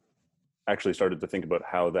actually started to think about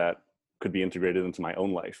how that could be integrated into my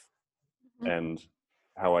own life and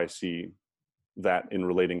how I see that in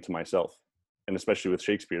relating to myself. And especially with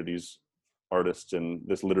Shakespeare, these artists and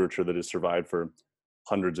this literature that has survived for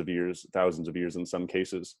hundreds of years, thousands of years in some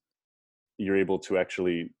cases, you're able to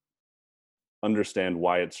actually understand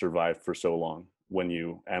why it survived for so long when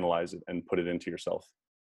you analyze it and put it into yourself.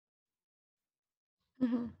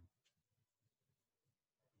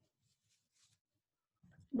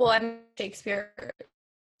 Well, I'm Shakespeare's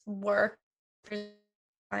work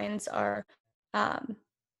lines are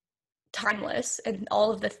timeless, and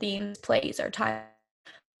all of the themes, plays are time,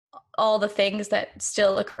 all the things that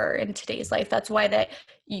still occur in today's life. That's why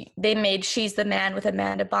they made She's the Man with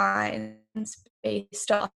Amanda Bynes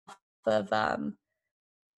based off of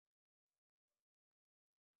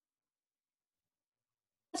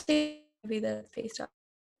maybe that's based off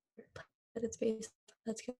that it's based.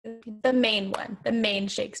 That's good. The main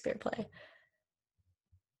Shakespeare play.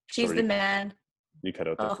 She's Sorry, the Man. You cut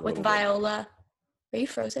out there for a With little bit. Viola. Are you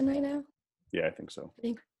frozen right now? Yeah, I think so.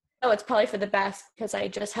 Oh, it's probably for the best because I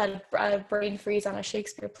just had a brain freeze on a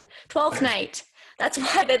Shakespeare play. Twelfth Night. That's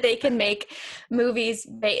why that they can make movies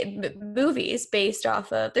based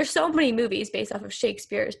off of. There's so many movies based off of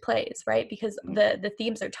Shakespeare's plays, right? Because the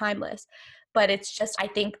themes are timeless. But it's just, I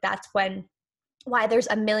think that's why there's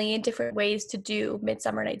a million different ways to do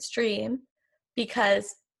Midsummer Night's Dream,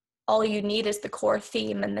 because all you need is the core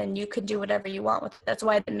theme, and then you can do whatever you want with it. That's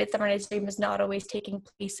why the Midsummer Night's Dream is not always taking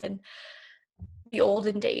place in the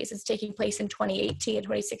olden days. It's taking place in 2018,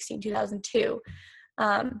 2016, 2002.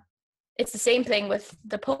 It's the same thing with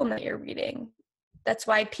the poem that you're reading. That's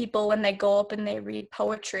why people, when they go up and they read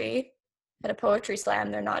poetry at a poetry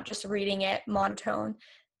slam, they're not just reading it monotone.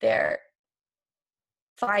 They're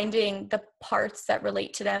finding the parts that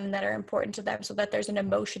relate to them, that are important to them, so that there's an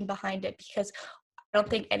emotion behind it. Because I don't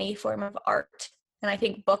think any form of art, and I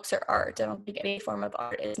think books are art, I don't think any form of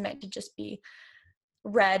art is meant to just be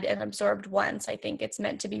read and absorbed once. I think it's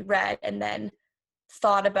meant to be read and then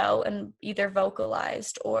thought about and either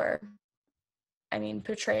vocalized or,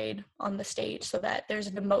 portrayed on the stage, so that there's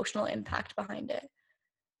an emotional impact behind it.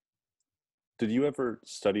 Did you ever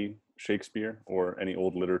study Shakespeare or any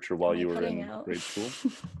old literature while you were in grade school?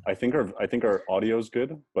 I think our audio's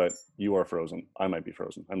good, but you are frozen. I might be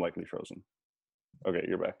frozen. I'm likely frozen. Okay,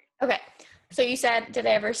 you're back. Okay. So you said, did I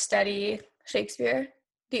ever study Shakespeare?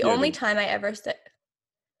 The only time I ever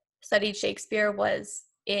studied Shakespeare was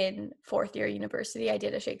in fourth year university. I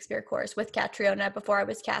did a Shakespeare course with Catriona before I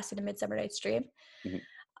was cast in A Midsummer Night's Dream. Mm-hmm.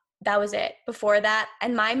 That was it. Before that,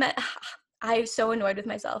 and I was so annoyed with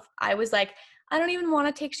myself. I was like, I don't even want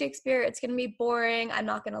to take Shakespeare. It's going to be boring. I'm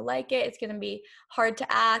not going to like it. It's going to be hard to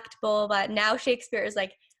act, blah, blah, blah. Now Shakespeare is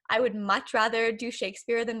like, I would much rather do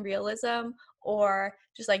Shakespeare than realism, or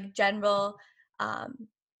just like general,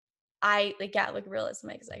 realism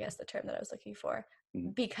is, I guess, the term that I was looking for,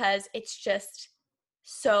 because it's just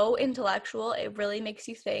so intellectual. It really makes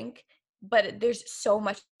you think, but there's so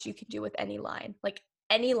much you can do with any line. Like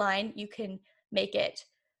any line, you can make it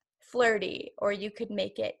flirty, or you could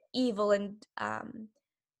make it evil and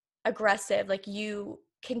aggressive. Like you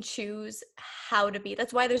can choose how to be.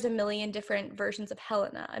 That's why there's a million different versions of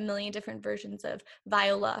Helena, a million different versions of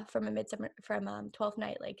Viola from Twelfth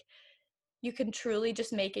Night. Like you can truly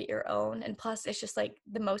just make it your own. And plus it's just like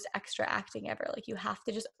the most extra acting ever. Like you have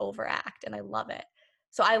to just overact, and I love it.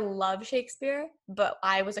 So I love Shakespeare, but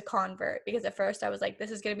I was a convert, because at first I was like,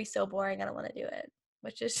 this is going to be so boring, I don't want to do it,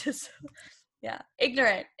 which is just yeah,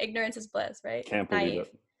 ignorance is bliss, right? Can't believe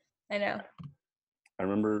it. I know. I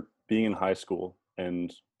remember being in high school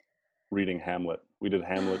and reading Hamlet. We did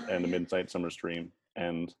Hamlet and A Midsummer Dream,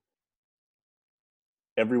 and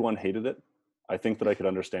everyone hated it. I think that I could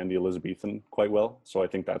understand the Elizabethan quite well, so I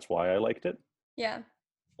think that's why I liked it. Yeah.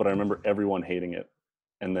 But I remember everyone hating it.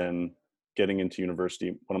 And then getting into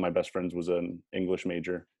university, one of my best friends was an English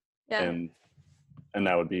major. Yeah. And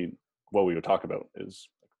that would be what we would talk about, is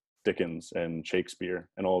Dickens and Shakespeare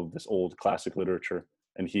and all of this old classic literature.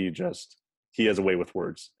 And he has a way with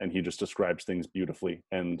words, and he just describes things beautifully.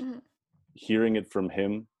 And hearing it from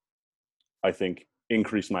him, I think,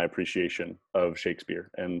 increased my appreciation of Shakespeare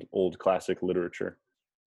and old classic literature,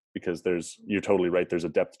 because you're totally right, there's a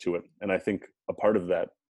depth to it. And I think a part of that,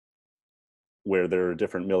 where there are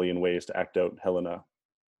different million ways to act out Helena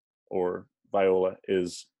or Viola,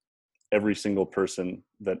 is every single person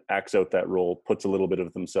that acts out that role puts a little bit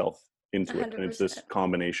of themselves into 100%. It. And it's this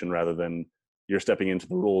combination, rather than you're stepping into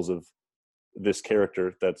the roles of this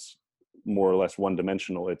character that's more or less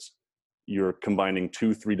one-dimensional. It's you're combining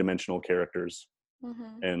 2 3-dimensional characters,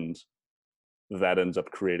 and that ends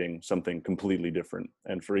up creating something completely different.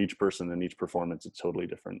 And for each person and each performance, it's totally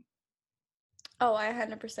different. Oh, I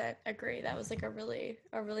 100% agree. That was like a really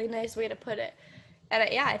nice way to put it. And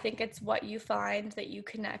I think it's what you find that you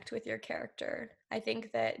connect with your character. I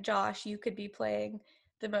think that, Josh, you could be playing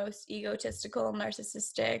the most egotistical,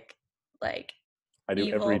 narcissistic, like I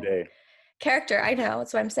do every day character. I know.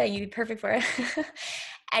 That's what I'm saying. You'd be perfect for it.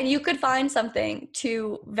 And you could find something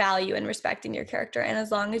to value and respect in your character. And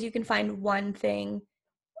as long as you can find one thing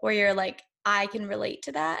where you're like, I can relate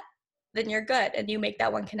to that, then you're good. And you make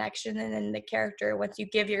that one connection, and then the character, once you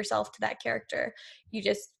give yourself to that character, you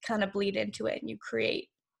just kind of bleed into it and you create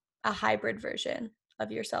a hybrid version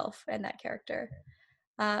of yourself and that character.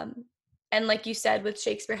 And like you said, with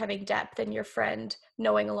Shakespeare having depth and your friend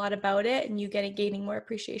knowing a lot about it, and you gaining more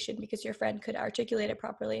appreciation because your friend could articulate it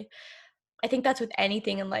properly. I think that's with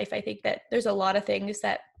anything in life. I think that there's a lot of things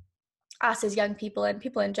that us as young people and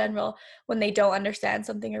people in general, when they don't understand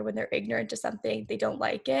something or when they're ignorant to something, they don't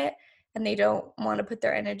like it and they don't want to put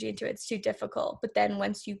their energy into it. It's too difficult. But then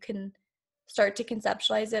once you can start to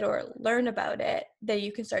conceptualize it or learn about it, then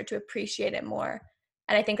you can start to appreciate it more.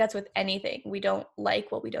 And I think that's with anything. We don't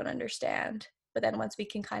like what we don't understand. But then once we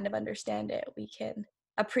can kind of understand it, we can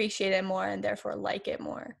appreciate it more and therefore like it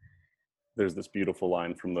more. There's this beautiful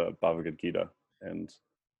line from the Bhagavad Gita, and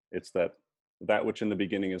it's that which in the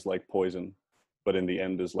beginning is like poison, but in the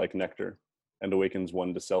end is like nectar, and awakens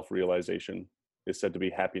one to self-realization, is said to be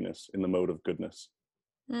happiness in the mode of goodness.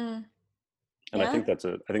 Mm. And Yeah. I think that's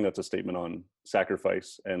a statement on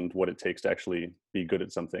sacrifice and what it takes to actually be good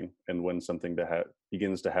at something, and when something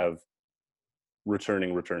begins to have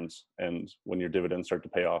returning returns, and when your dividends start to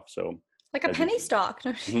pay off. So like a penny stock.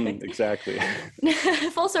 No, exactly.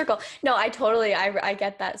 Full circle. No, I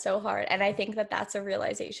get that so hard. And I think that that's a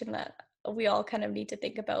realization that we all kind of need to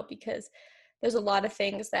think about, because there's a lot of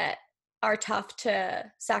things that are tough to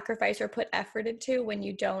sacrifice or put effort into when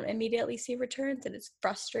you don't immediately see returns, and it's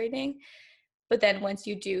frustrating. But then once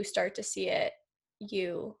you do start to see it,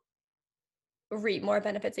 you reap more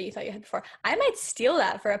benefits that you thought you had before. I might steal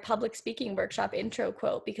that for a public speaking workshop intro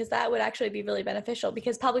quote, because that would actually be really beneficial,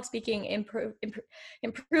 because public speaking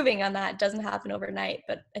improving on that doesn't happen overnight.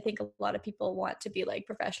 But I think a lot of people want to be like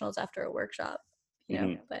professionals after a workshop,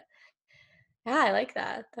 Mm-hmm. But yeah, I like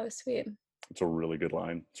that. That was sweet. It's a really good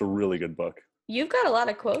line. It's a really good book. You've got a lot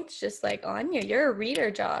of quotes just like on you. You're a reader,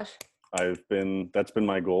 Josh. That's been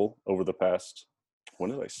my goal over the past,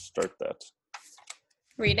 when did I start that?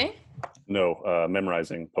 Reading? No,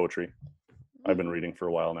 memorizing poetry. I've been reading for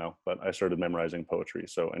a while now, but I started memorizing poetry.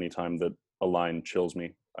 So anytime that a line chills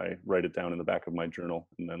me, I write it down in the back of my journal.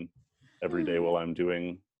 And then every day while I'm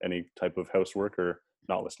doing any type of housework or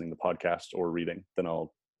not listening to podcasts or reading, then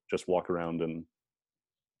I'll just walk around and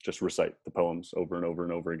just recite the poems over and over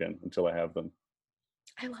and over again until I have them.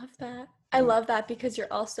 I love that. I love that, because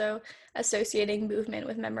you're also associating movement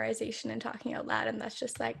with memorization and talking out loud. And that's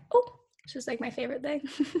just like, it's just like my favorite thing.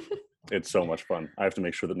 It's so much fun. I have to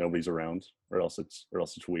make sure that nobody's around, or else it's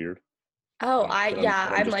weird. Oh, I'm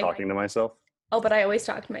just like talking to myself. Oh, but I always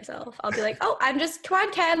talk to myself. I'll be like, come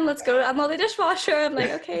on, Ken, let's go unload the dishwasher. I'm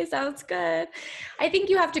like, okay, sounds good. I think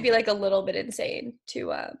you have to be like a little bit insane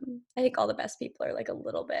to, I think all the best people are like a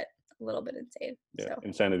little bit insane. Yeah, so.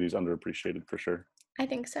 Insanity is underappreciated for sure. I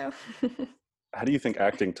think so. How do you think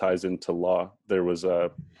acting ties into law? It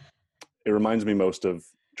reminds me most of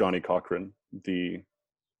Johnny Cochran, the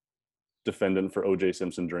defendant for O.J.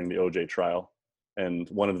 Simpson during the O.J. trial. And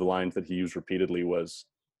one of the lines that he used repeatedly was,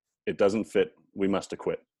 "It doesn't fit, we must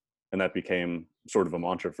acquit." And that became sort of a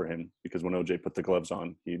mantra for him, because when O.J. put the gloves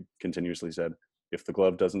on, he continuously said, "If the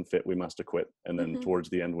glove doesn't fit, we must acquit." And then towards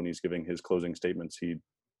the end, when he's giving his closing statements, he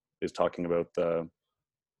is talking about the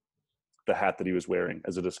hat that he was wearing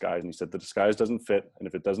as a disguise. And he said, "The disguise doesn't fit, and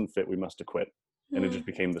if it doesn't fit, we must acquit." And it just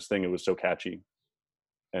became this thing. It was so catchy.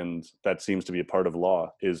 And that seems to be a part of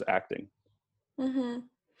law, is acting.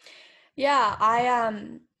 Yeah,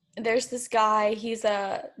 there's this guy, he's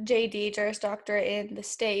a JD, Juris Doctor in the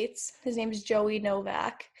States. His name is Joey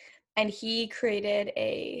Novak, and he created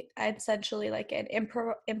essentially like an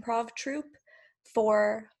improv troupe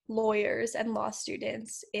for lawyers and law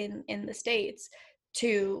students in the States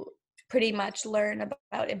to pretty much learn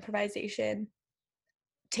about improvisation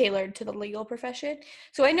tailored to the legal profession.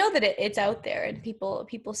 So I know that it's out there, and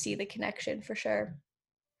people see the connection for sure.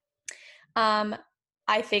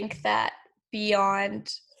 I think that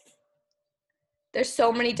there's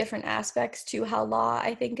so many different aspects to how law,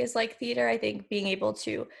 I think, is like theater. I think being able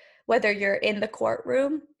to, whether you're in the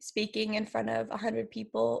courtroom speaking in front of 100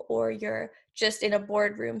 people, or you're just in a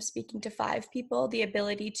boardroom speaking to 5 people, the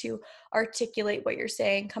ability to articulate what you're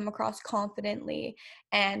saying, come across confidently,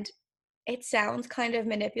 and it sounds kind of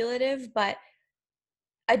manipulative, but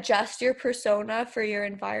adjust your persona for your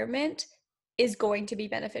environment is going to be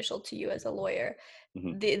beneficial to you as a lawyer.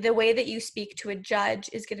 The way that you speak to a judge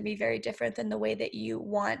is going to be very different than the way that you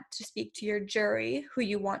want to speak to your jury, who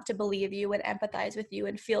you want to believe you and empathize with you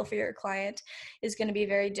and feel for your client, is going to be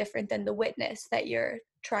very different than the witness that you're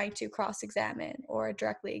trying to cross-examine or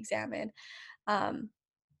directly examine.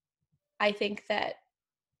 I think that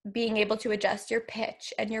being able to adjust your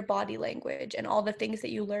pitch and your body language and all the things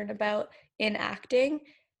that you learn about in acting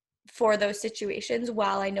for those situations.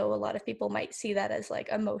 While I know a lot of people might see that as like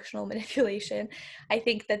emotional manipulation, I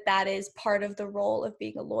think that that is part of the role of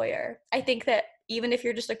being a lawyer. I think that even if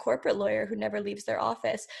you're just a corporate lawyer who never leaves their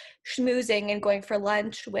office, schmoozing and going for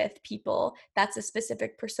lunch with people, that's a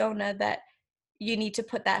specific persona that you need to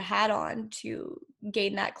put that hat on to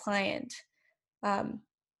gain that client.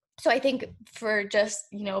 So I think for just,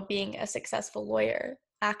 being a successful lawyer,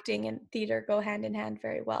 acting and theater go hand in hand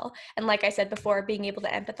very well. And like I said before, being able to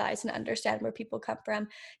empathize and understand where people come from,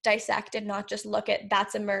 dissect and not just look at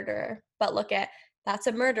that's a murderer, but look at that's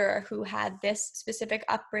a murderer who had this specific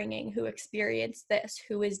upbringing, who experienced this,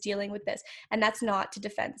 who is dealing with this. And that's not to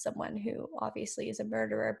defend someone who obviously is a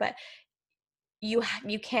murderer, but you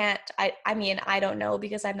can't, I mean, I don't know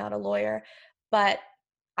because I'm not a lawyer, but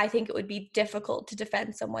I think it would be difficult to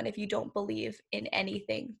defend someone if you don't believe in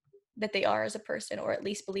anything that they are as a person, or at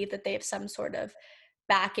least believe that they have some sort of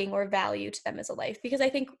backing or value to them as a life. Because I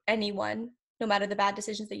think anyone, no matter the bad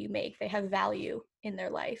decisions that you make, they have value in their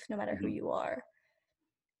life, no matter who you are.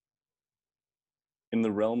 In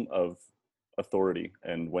the realm of authority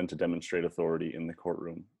and when to demonstrate authority in the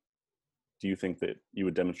courtroom, do you think that you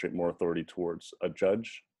would demonstrate more authority towards a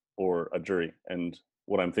judge or a jury? And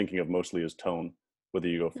what I'm thinking of mostly is tone, whether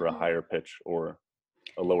you go for a higher pitch or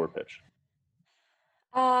a lower pitch.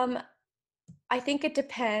 I think it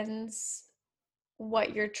depends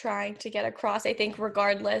what you're trying to get across. I think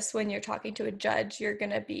regardless, when you're talking to a judge,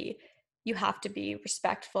 you have to be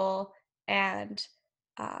respectful and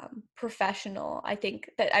professional. I think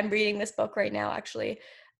that I'm reading this book right now, actually.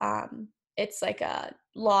 It's like a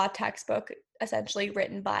law textbook, essentially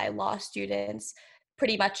written by law students,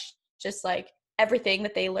 pretty much just like everything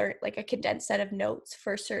that they learned, like a condensed set of notes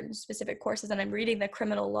for certain specific courses. And I'm reading the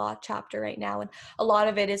criminal law chapter right now, and a lot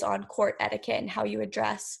of it is on court etiquette and how you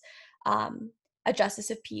address a justice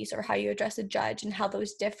of peace or how you address a judge and how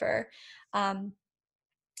those differ.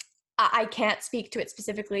 I can't speak to it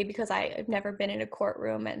specifically because I've never been in a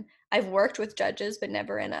courtroom, and I've worked with judges, but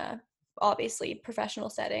never in a obviously professional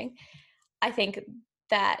setting. I think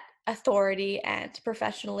that authority and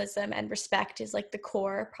professionalism and respect is like the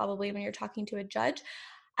core, probably, when you're talking to a judge.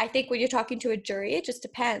 I think when you're talking to a jury, it just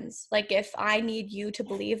depends. Like, if I need you to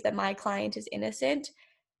believe that my client is innocent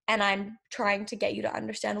and I'm trying to get you to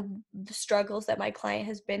understand the struggles that my client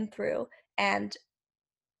has been through, and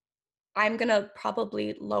I'm going to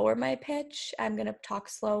probably lower my pitch, I'm going to talk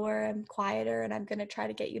slower and quieter, and I'm going to try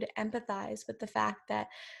to get you to empathize with the fact that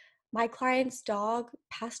my client's dog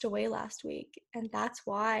passed away last week, and that's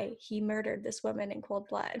why he murdered this woman in cold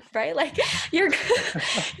blood, right? Like,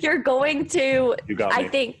 you're going to, You got me. I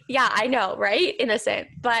think, yeah, I know, right? Innocent,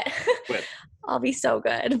 but I'll be so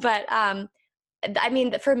good. But I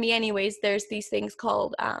mean, for me anyways, there's these things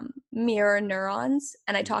called mirror neurons,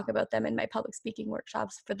 and I talk about them in my public speaking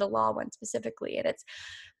workshops for the law one specifically, and it's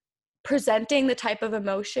presenting the type of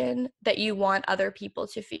emotion that you want other people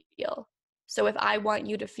to feel. So if I want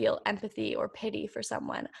you to feel empathy or pity for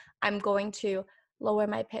someone, I'm going to lower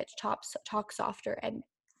my pitch, talk softer, and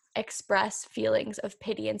express feelings of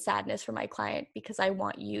pity and sadness for my client because I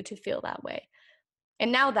want you to feel that way.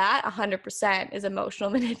 And now that 100% is emotional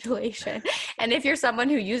manipulation. And if you're someone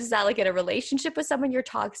who uses that like in a relationship with someone, you're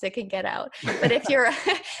toxic and get out. But if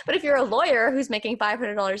you're a lawyer who's making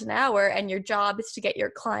 $500 an hour and your job is to get your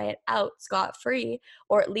client out scot-free,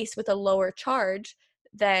 or at least with a lower charge,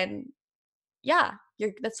 then yeah,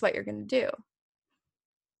 that's what you're going to do.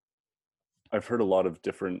 I've heard a lot of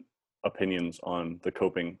different opinions on the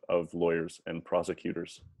coping of lawyers and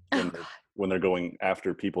prosecutors when they're going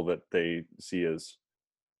after people that they see as,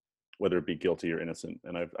 whether it be guilty or innocent.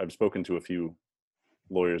 And I've spoken to a few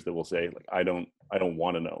lawyers that will say, like, I don't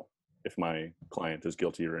want to know if my client is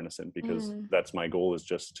guilty or innocent, because that's my goal, is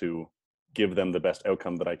just to give them the best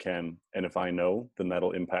outcome that I can. And if I know, then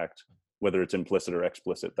that'll impact, whether it's implicit or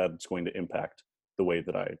explicit, that's going to impact the way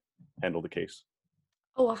that I handle the case.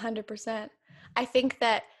 Oh, 100%. I think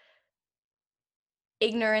that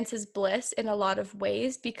ignorance is bliss in a lot of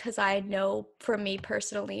ways, because I know, for me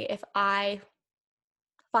personally, if I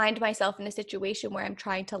find myself in a situation where I'm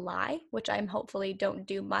trying to lie, which I'm hopefully don't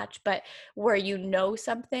do much, but where you know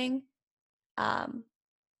something,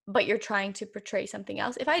 but you're trying to portray something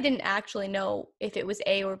else. If I didn't actually know if it was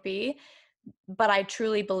A or B, but I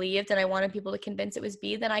truly believed and I wanted people to convince it was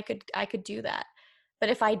B, then I could do that. But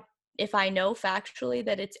if I know factually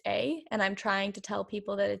that it's A and I'm trying to tell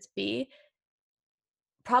people that it's B,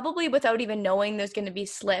 probably without even knowing, there's going to be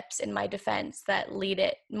slips in my defense that lead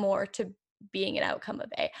it more to being an outcome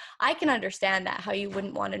of A. I can understand that, how you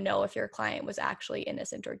wouldn't want to know if your client was actually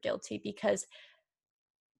innocent or guilty, because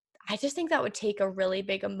I just think that would take a really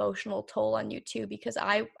big emotional toll on you too, because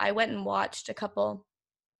I went and watched a couple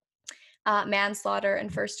manslaughter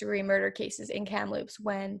and first degree murder cases in Kamloops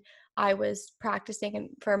when I was practicing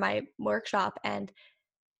for my workshop, and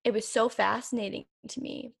it was so fascinating to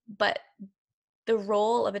me. But the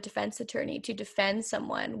role of a defense attorney to defend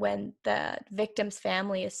someone when the victim's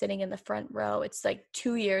family is sitting in the front row, it's like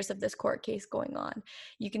 2 years of this court case going on.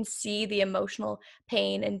 You can see the emotional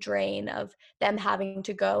pain and drain of them having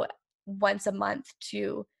to go once a month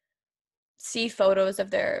to see photos of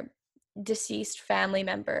their deceased family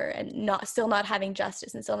member and not having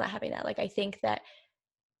justice and still not having that. Like, I think that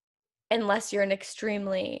unless you're an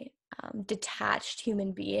extremely detached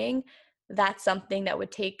human being, that's something that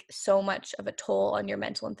would take so much of a toll on your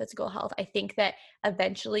mental and physical health. I think that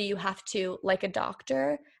eventually you have to, like a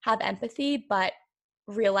doctor, have empathy, but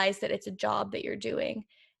realize that it's a job that you're doing.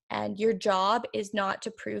 And your job is not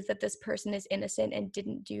to prove that this person is innocent and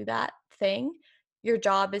didn't do that thing. Your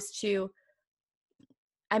job is to,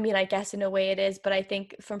 I mean, I guess in a way it is, but I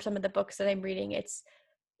think from some of the books that I'm reading, it's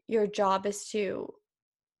your job is to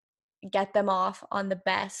get them off on the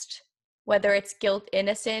best, whether it's guilt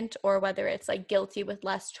innocent or whether it's like guilty with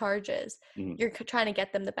less charges. Mhm. You're trying to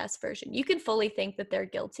get them the best version. You can fully think that they're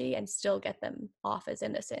guilty and still get them off as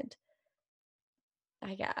innocent.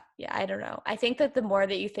 Yeah, I don't know. I think that the more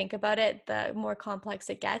that you think about it, the more complex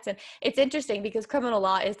it gets. And it's interesting because criminal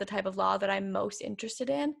law is the type of law that I'm most interested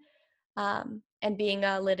in, and being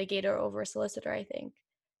a litigator over a solicitor, I think.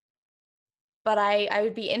 But I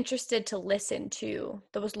would be interested to listen to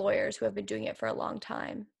those lawyers who have been doing it for a long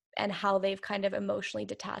time and how they've kind of emotionally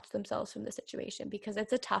detached themselves from the situation, because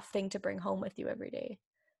it's a tough thing to bring home with you every day.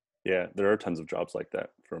 Yeah, there are tons of jobs like that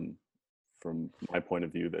from my point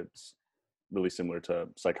of view that's really similar to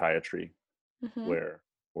psychiatry, Mm-hmm. where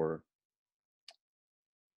or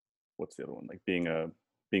what's the other one, like being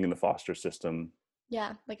in the foster system.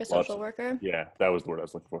 Yeah, like a Lots social of, worker. yeah, that was the word I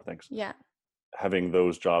was looking for. Thanks. Yeah. Having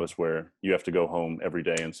those jobs where you have to go home every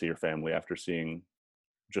day and see your family after seeing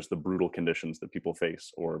just the brutal conditions that people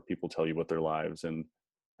face, or people tell you about their lives, and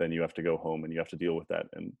then you have to go home and you have to deal with that.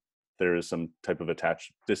 And there is some type of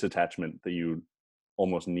disattachment that you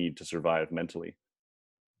almost need to survive mentally.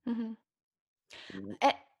 Mm-hmm. Mhm.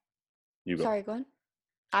 Eh, You go. Sorry, go on.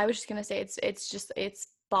 I was just gonna say it's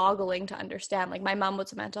boggling to understand. Like, my mom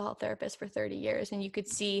was a mental health therapist for 30 years, and you could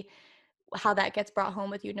see how that gets brought home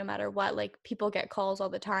with you no matter what. Like, people get calls all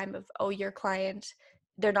the time of, oh, your client,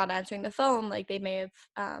 they're not answering the phone, like they might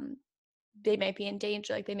be in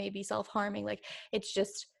danger, like they may be self-harming. Like, it's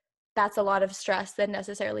just, that's a lot of stress than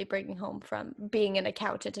necessarily bringing home from being an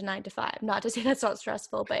accountant to 9 to 5. Not to say that's not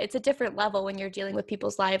stressful, but it's a different level when you're dealing with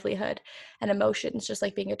people's livelihood and emotions, just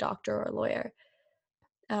like being a doctor or a lawyer.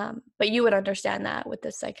 But you would understand that with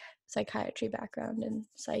the psychiatry background and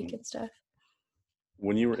psych Mhm. and stuff.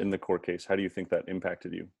 When you were in the court case, how do you think that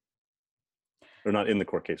impacted you? Or not in the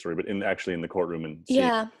court case, sorry, but in actually in the courtroom and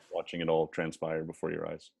Yeah, watching it all transpire before your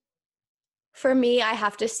eyes. for me, I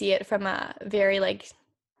have to see it from a very like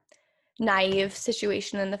naive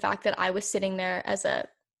situation, in the fact that I was sitting there as a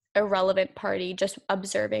irrelevant party, just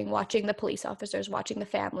observing, watching the police officers, watching the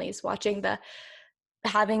families, watching the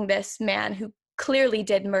having this man who clearly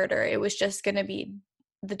did murder. It was just going to be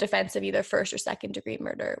the defense of either first or second degree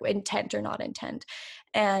murder, intent or not intent.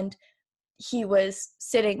 And he was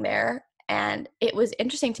sitting there, and it was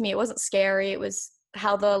interesting to me. It wasn't scary. It was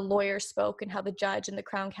how the lawyers spoke and how the judge and the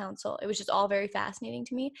crown counsel, it was just all very fascinating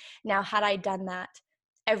to me. Now, had I done that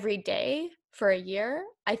every day for a year,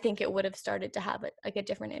 I think it would have started to have like a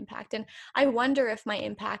different impact. And I wonder if my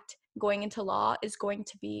impact going into law is going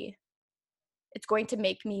to be, it's going to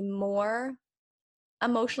make me more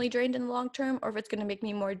emotionally drained in the long term, or if it's going to make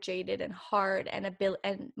me more jaded and hard and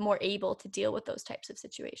more able to deal with those types of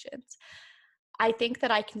situations. I think that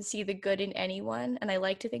I can see the good in anyone, and I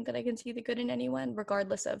like to think that I can see the good in anyone,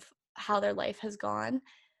 regardless of how their life has gone.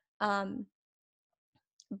 Um,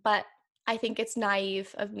 but I think it's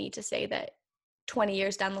naive of me to say that 20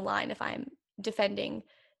 years down the line, if I'm defending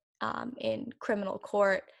in criminal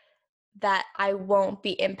court, that I won't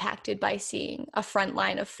be impacted by seeing a front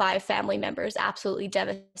line of 5 family members absolutely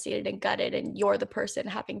devastated and gutted, and you're the person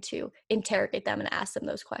having to interrogate them and ask them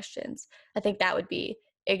those questions. I think that would be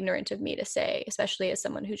ignorant of me to say, especially as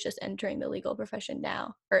someone who's just entering the legal profession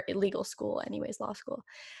now, or legal school anyways, law school.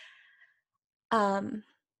 Um,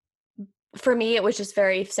 for me, it was just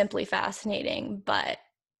very simply fascinating, but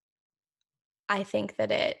I think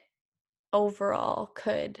that it overall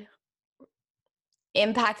could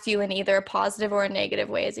impact you in either a positive or a negative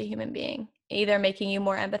way as a human being, either making you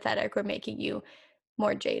more empathetic or making you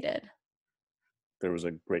more jaded. There was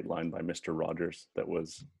a great line by Mr. Rogers that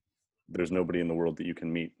was, there's nobody in the world that you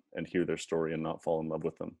can meet and hear their story and not fall in love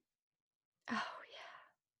with them. Oh,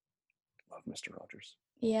 Love Mr. Rogers.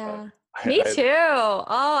 yeah. I, Me I, too.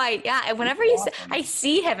 Oh, whenever awesome. I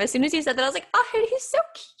see him, as soon as he said that, I was like, oh, he's so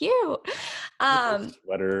cute.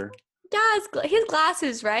 Sweater. Yeah, his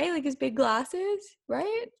glasses, right? Like his big glasses,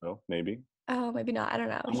 right? So maybe. Oh, maybe not. I don't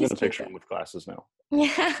know. I'm He's going to cute picture though. him with glasses now.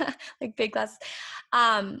 Yeah, like big glasses.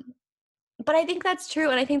 Um, but I think that's true.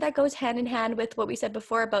 And I think that goes hand in hand with what we said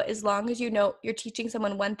before about as long as you know you're teaching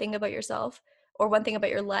someone one thing about yourself or one thing about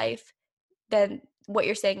your life, then what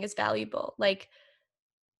you're saying is valuable. Like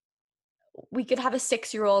we could have a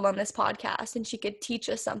 6-year-old on this podcast and she could teach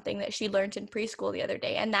us something that she learned in preschool the other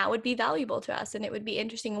day. And that would be valuable to us. And it would be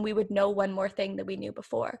interesting. And we would know one more thing that we knew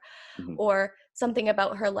before or something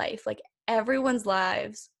about her life. Like everyone's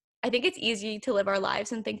lives. I think it's easy to live our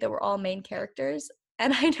lives and think that we're all main characters.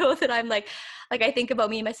 And I know that I'm like I think about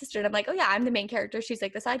me and my sister and I'm like, oh yeah, I'm the main character. She's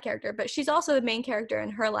like the side character, but she's also the main character in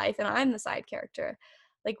her life and I'm the side character.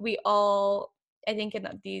 Like we all, I think in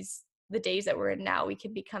the days that we're in now, we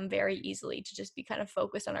can become very easily to just be kind of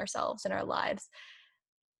focused on ourselves and our lives.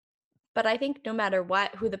 But I think no matter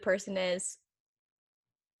who the person is,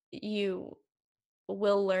 you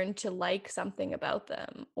will learn to like something about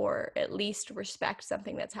them or at least respect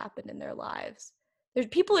something that's happened in their lives. There's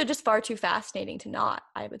people are just far too fascinating to not,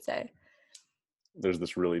 I would say. There's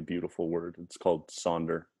this really beautiful word. It's called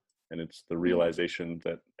sonder. And it's the realization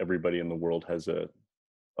that everybody in the world has a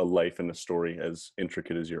life and a story as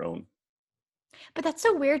intricate as your own. But that's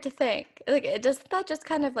so weird to think. Like, doesn't that just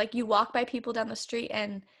kind of like you walk by people down the street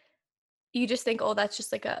and you just think, oh, that's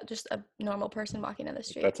just like a normal person walking down the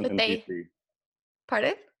street. That's an But NPC.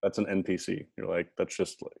 Pardon? That's an NPC. You're like, that's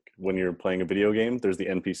just like when you're playing a video game, there's the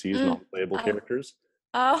NPCs, non-playable characters.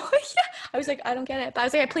 Oh, yeah. I was like, I don't get it. But I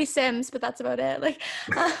was like, I play Sims, but that's about it. Like,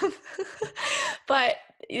 but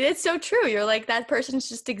it's so true. You're like, that person's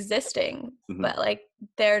just existing, but like,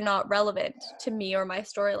 they're not relevant to me or my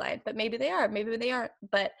storyline. But maybe they are, maybe they aren't.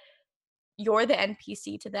 But you're the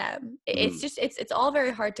NPC to them. It's just, it's all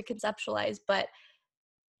very hard to conceptualize, but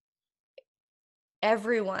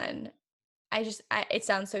everyone, it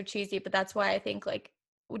sounds so cheesy, but that's why I think like,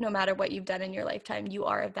 no matter what you've done in your lifetime, you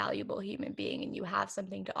are a valuable human being and you have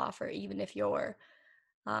something to offer, even if you've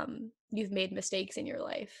made mistakes in your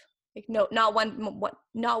life. Like not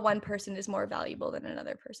one person is more valuable than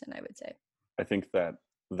another person, I would say. I think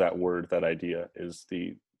that word, that idea is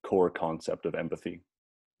the core concept of empathy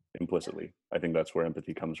implicitly. I think that's where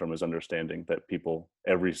empathy comes from, is understanding that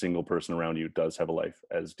every single person around you does have a life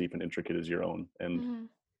as deep and intricate as your own. And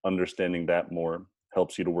understanding that more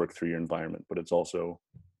helps you to work through your environment, but it's also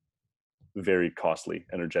very costly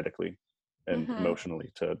energetically and emotionally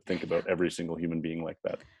to think about every single human being like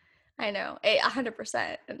that. I know,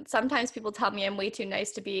 100%. And sometimes people tell me I'm way too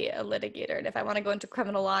nice to be a litigator. And if I want to go into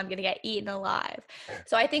criminal law, I'm going to get eaten alive.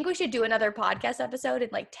 So I think we should do another podcast episode in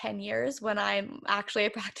like 10 years when I'm actually a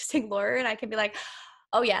practicing lawyer and I can be like,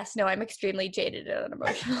 oh yes, no, I'm extremely jaded and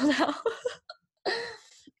unemotional now.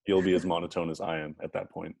 You'll be as monotone as I am at that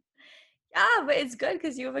point. Yeah, but it's good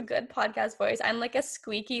because you have a good podcast voice. I'm like a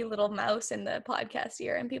squeaky little mouse in the podcast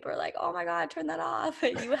ear, and people are like, oh my God, turn that off.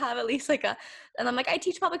 You have at least and I'm like, I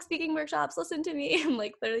teach public speaking workshops, listen to me. I'm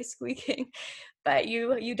like literally squeaking. But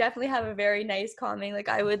you definitely have a very nice calming, like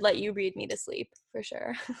I would let you read me to sleep for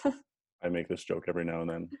sure. I make this joke every now and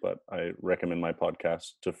then, but I recommend my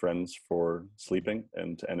podcast to friends for sleeping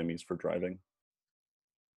and to enemies for driving.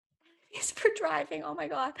 For driving. Oh my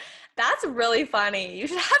God. That's really funny. You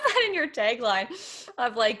should have that in your tagline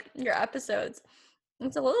of like your episodes.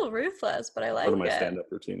 It's a little ruthless, but I like it. Part of my stand-up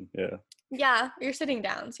routine. Yeah. Yeah. You're sitting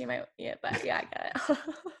down, so you might, but yeah, I get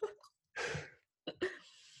it.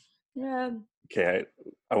 Yeah. Okay.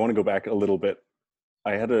 I want to go back a little bit.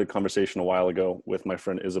 I had a conversation a while ago with my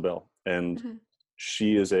friend Isabel, and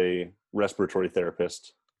she is a respiratory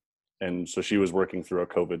therapist. And so she was working through a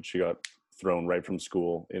COVID. She got thrown right from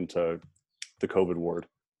school into the COVID ward,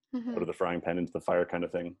 out of the frying pan into the fire kind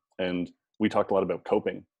of thing. And we talked a lot about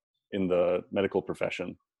coping in the medical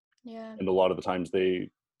profession. Yeah. And a lot of the times they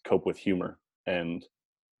cope with humor. And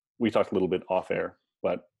we talked a little bit off air,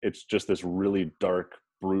 but it's just this really dark,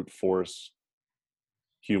 brute force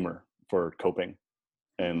humor for coping.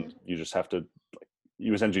 And you essentially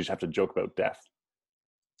just have to joke about death.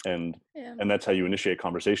 And that's how you initiate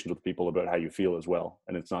conversations with people about how you feel as well.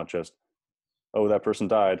 And it's not just, oh, that person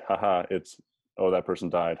died, haha. It's, oh, that person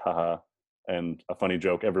died, haha. and a funny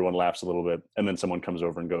joke, everyone laughs a little bit, and then someone comes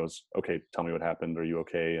over and goes, okay, tell me what happened, are you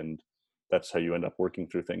okay? And that's how you end up working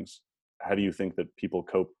through things. How do you think that people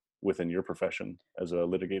cope within your profession as a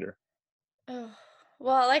litigator? Oh,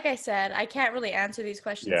 well, like I said, I can't really answer these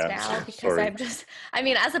questions Yeah. now because Sorry. I'm just, I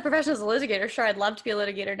mean, as a professional as a litigator, sure, I'd love to be a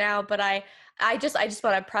litigator now, but I just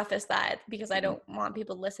want to preface that because I Mhm. don't want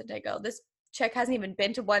people to listen to go, this chick hasn't even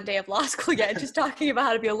been to one day of law school yet, just talking about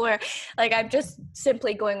how to be a lawyer. Like, I'm just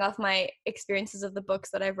simply going off my experiences of the books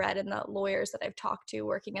that I've read and the lawyers that I've talked to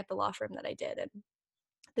working at the law firm that I did and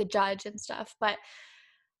the judge and stuff. But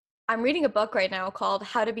I'm reading a book right now called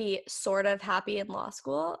How to Be Sort of Happy in Law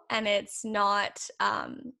School, and it's not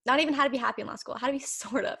even how to be happy in law school, how to be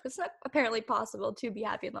sort of. It's not apparently possible to be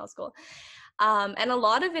happy in law school, and a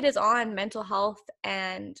lot of it is on mental health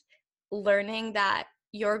and learning that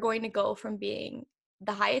you're going to go from being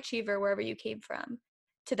the high achiever wherever you came from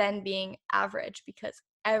to then being average because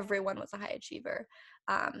everyone was a high achiever,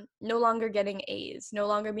 no longer getting A's, no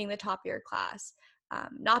longer being the top of your class,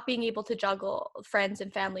 not being able to juggle friends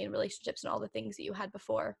and family and relationships and all the things that you had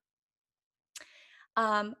before.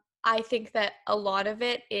 Um, I think that a lot of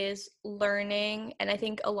it is learning, and I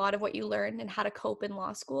think a lot of what you learn and how to cope in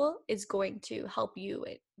law school is going to help you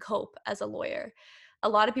cope as a lawyer. A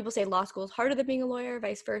lot of people say law school is harder than being a lawyer,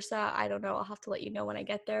 vice versa. I don't know. I'll have to let you know when I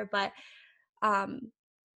get there. But um,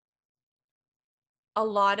 a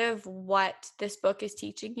lot of what this book is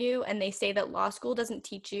teaching you, and they say that law school doesn't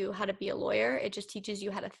teach you how to be a lawyer, it just teaches you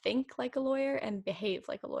how to think like a lawyer and behave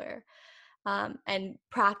like a lawyer, and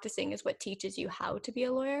practicing is what teaches you how to be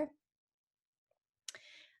a lawyer.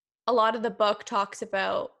 A lot of the book talks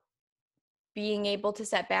about being able to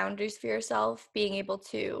set boundaries for yourself, being able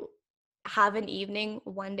to have an evening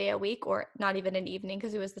one day a week, or not even an evening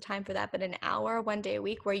because it was the time for that, but an hour one day a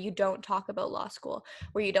week where you don't talk about law school,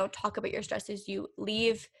 where you don't talk about your stresses. You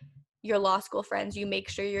leave your law school friends, you make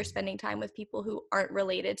sure you're spending time with people who aren't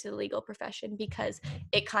related to the legal profession, because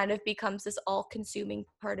it kind of becomes this all-consuming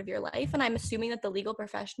part of your life. And I'm assuming that the legal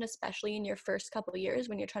profession, especially in your first couple of years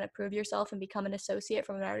when you're trying to prove yourself and become an associate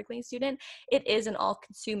from an articling student, it is an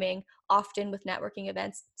all-consuming, often with networking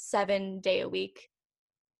events, 7-day a week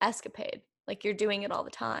escapade. Like, you're doing it all the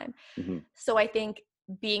time. Mhm. So I think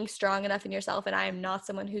being strong enough in yourself, and I am not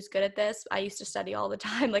someone who's good at this. I used to study all the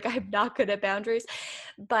time. Like, I'm not good at boundaries,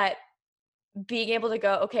 but being able to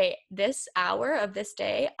go, okay, this hour of this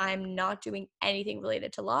day, I'm not doing anything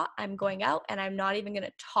related to law. I'm going out and I'm not even going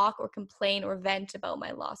to talk or complain or vent about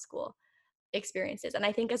my law school experiences. And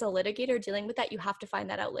I think as a litigator dealing with that, you have to find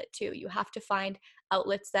that outlet too. You have to find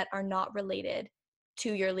outlets that are not related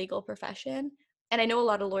to your legal profession. And I know a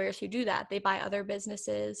lot of lawyers who do that. They buy other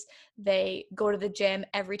businesses. They go to the gym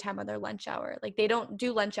every time on their lunch hour. Like, they don't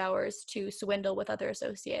do lunch hours to swindle with other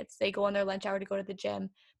associates. They go on their lunch hour to go to the gym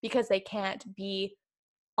because they can't be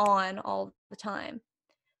on all the time.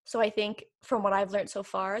 So I think from what I've learned so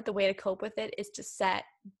far, the way to cope with it is to set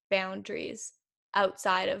boundaries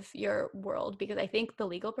outside of your world, because I think the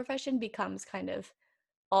legal profession becomes kind of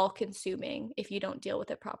all consuming if you don't deal with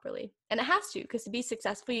it properly. And it has to, because to be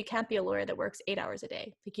successful, you can't be a lawyer that works 8 hours a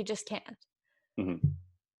day. Like, you just can't, Mhm.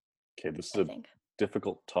 Okay, this is I a think.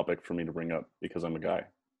 difficult topic for me to bring up because I'm a guy.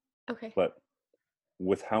 Okay. But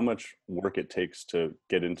with how much work it takes to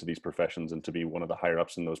get into these professions and to be one of the higher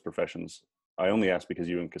ups in those professions, I only ask because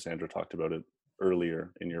you and Cassandra talked about it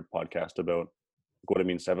earlier in your podcast about what it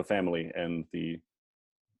means to have a family and the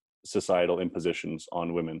societal impositions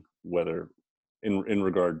on women, whether in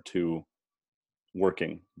regard to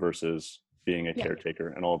working versus being a Yeah. caretaker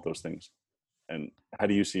and all of those things. And how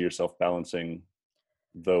do you see yourself balancing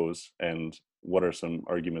those, and what are some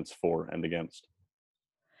arguments for and against?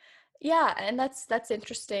 Yeah, and that's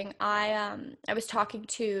interesting. I was talking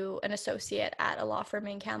to an associate at a law firm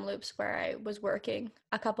in Kamloops where I was working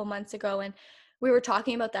a couple months ago, and we were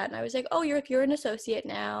talking about that, and I was like, "Oh, you're an associate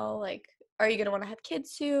now. Like, are you gonna want to have kids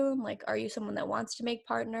soon? Like, are you someone that wants to make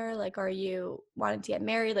partner? Like, are you wanting to get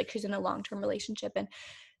married?" Like, she's in a long-term relationship, and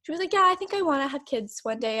she was like, "Yeah, I think I want to have kids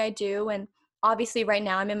one day. I do." And obviously, right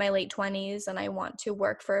now I'm in my late 20s and I want to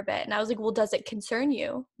work for a bit. And I was like, "Well, does it concern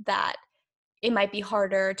you that it might be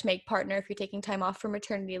harder to make partner if you're taking time off for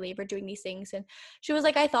maternity leave or doing these things?" And she was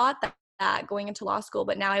like, "I thought that going into law school,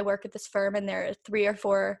 but now I work at this firm and there are 3 or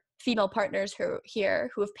 4 female partners who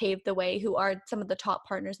have paved the way, who are some of the top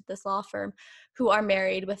partners at this law firm, who are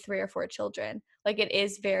married with 3 or 4 children. Like, it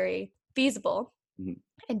is very feasible Mhm.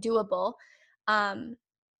 and doable." Um,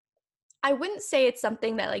 I wouldn't say it's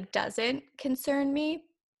something that, like, doesn't concern me,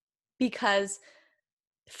 because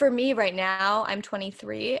for me right now, I'm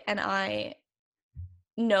 23 and I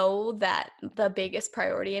know that the biggest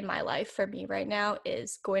priority in my life for me right now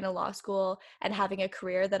is going to law school and having a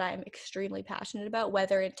career that I'm extremely passionate about,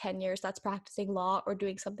 whether in 10 years that's practicing law or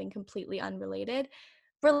doing something completely unrelated,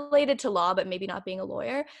 related to law, but maybe not being a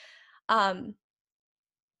lawyer. Um,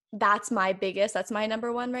 that's my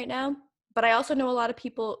number one right now. But I also know a lot of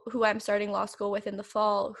people who I'm starting law school with in the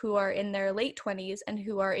fall who are in their late 20s and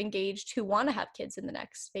who are engaged who want to have kids in the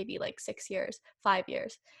next maybe like 6 years, 5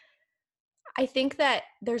 years. I think that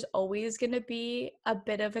there's always going to be a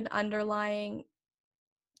bit of an underlying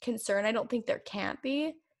concern. I don't think there can't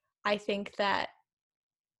be. I think that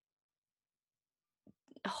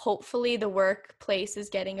hopefully the workplace is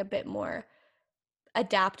getting a bit more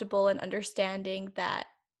adaptable and understanding that,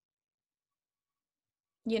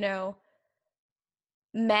 you know,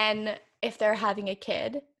 men, if they're having a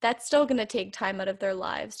kid, that's still going to take time out of their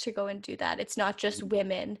lives to go and do that. It's not just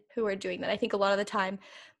women who are doing that. I think a lot of the time,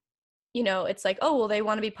 it's like, oh, well, they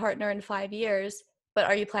want to be partner in 5 years, but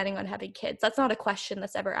are you planning on having kids? That's not a question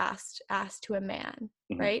that's ever asked to a man,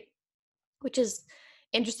 Mm-hmm. right? Which is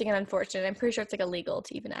interesting and unfortunate. I'm pretty sure it's like illegal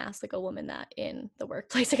to even ask like a woman that in the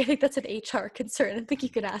workplace. Like I think that's an HR concern. I think you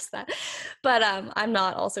could ask that. But I'm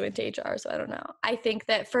not also into HR, so I don't know. I think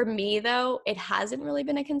that for me though, it hasn't really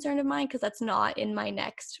been a concern of mine because that's not in my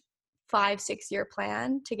next 5-6 year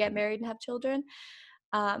plan to get married and have children.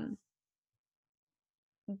 Um,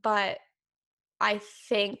 but I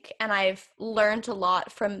think, and I've learned a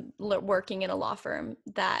lot from working in a law firm,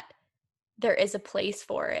 that there is a place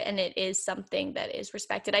for it and it is something that is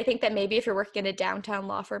respected. I think that maybe if you're working in a downtown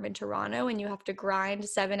law firm in Toronto and you have to grind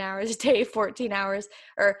 7 hours a day, 14 hours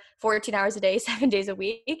or 14 hours a day, 7 days a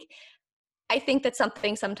week, I think that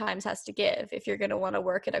something sometimes has to give if you're going to want to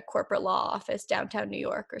work at a corporate law office downtown New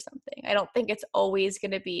York or something. I don't think it's always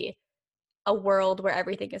going to be a world where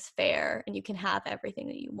everything is fair and you can have everything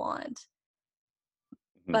that you want.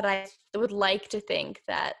 Mm-hmm. But I would like to think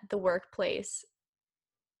that the workplace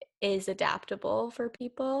is adaptable for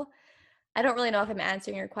people. I don't really know if I'm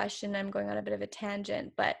answering your question. I'm going on a bit of a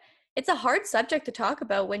tangent, but it's a hard subject to talk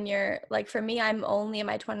about when you're like, for me, I'm only in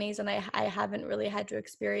my 20s and I haven't really had to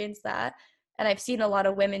experience that. And I've seen a lot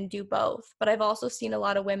of women do both, but I've also seen a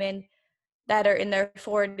lot of women that are in their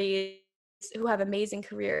 40s who have amazing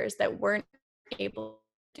careers that weren't able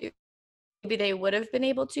to. Maybe they would have been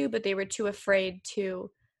able to, but they were too afraid to,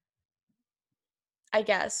 I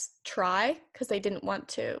guess, try because they didn't want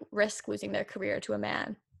to risk losing their career to a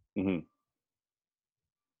man. Mm-hmm.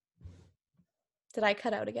 Did I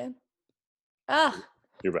cut out again? Ah,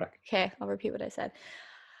 You're back. okay, I'll repeat what I said.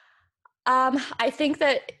 I think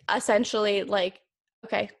that essentially, like,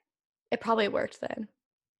 okay, it probably worked then.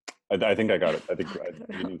 I think I got it. I think Fuck,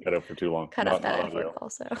 you didn't cut out for too long. cut out Not that on F my word own.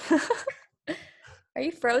 also. Are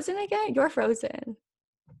you frozen again? You're frozen.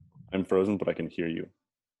 I'm frozen, but I can hear you.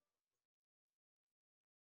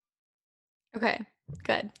 Okay,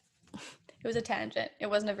 good. It was a tangent. It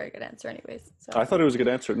wasn't a very good answer, anyways. So I thought it was a good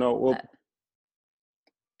answer. No, well,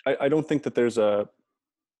 I don't think that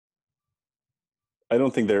I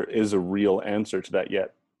don't think there is a real answer to that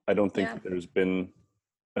yet. I don't think yeah, that there's been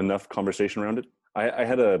enough conversation around it. I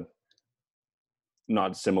had a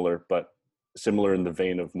not similar, but similar in the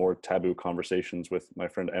vein of more taboo conversations with my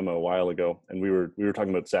friend Emma a while ago, and we were talking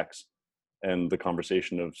about sex and the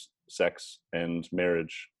conversation of sex and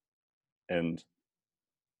marriage and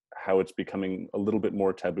how it's becoming a little bit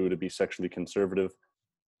more taboo to be sexually conservative.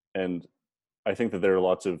 And I think that there are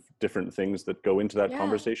lots of different things that go into that yeah.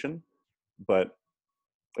 conversation, but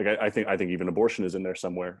like I think even abortion is in there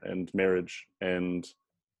somewhere, and marriage, and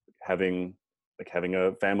having having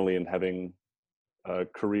a family and having a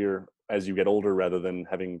career as you get older rather than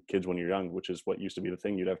having kids when you're young, which is what used to be the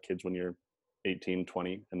thing. You'd have kids when you're 18,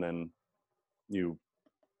 20, and then you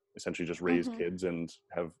essentially just raise Mm-hmm. kids and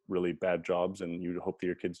have really bad jobs, and you hope that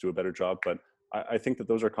your kids do a better job. But I think that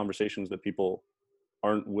those are conversations that people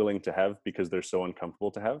aren't willing to have because they're so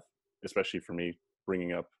uncomfortable to have, especially for me,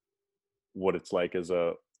 bringing up what it's like as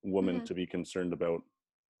a woman Mm-hmm. to be concerned about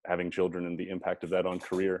having children and the impact of that on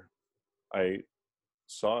career. I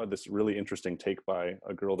saw this really interesting take by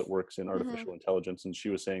a girl that works in Mm-hmm. artificial intelligence, and she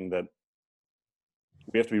was saying that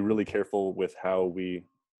we have to be really careful with how we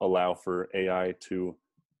allow for AI to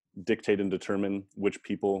dictate and determine which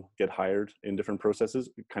people get hired in different processes,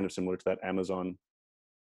 kind of similar to that Amazon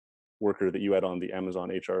worker that you had on, the Amazon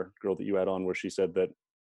HR girl that you had on, where she said that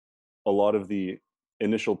a lot of the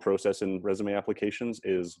initial process in resume applications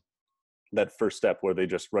is that first step where they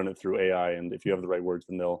just run it through AI, and if you have the right words,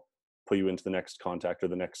 then they'll put you into the next contact or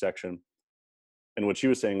the next section. And what she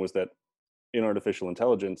was saying was that in artificial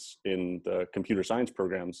intelligence, in the computer science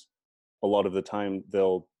programs, a lot of the time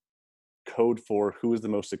they'll code for who is the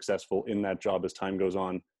most successful in that job as time goes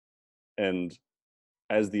on. And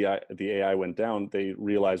as the AI went down, they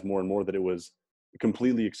realized more and more that it was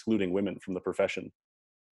completely excluding women from the profession.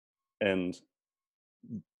 And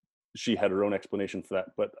she had her own explanation for that.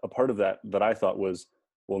 But a part of that I thought was,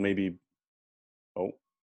 well, maybe,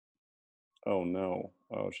 oh no,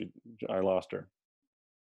 I lost her.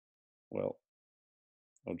 Well,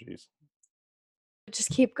 oh geez. Just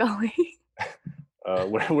keep going.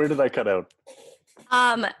 Where did I cut out?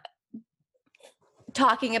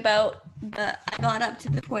 Talking about I got up to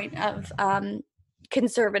the point of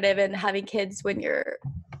conservative and having kids when you're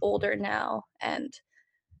older now, and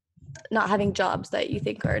not having jobs that you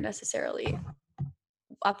think are necessarily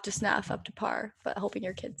up to snuff, up to par, but hoping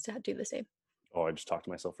your kids to do the same. Oh, I just talked to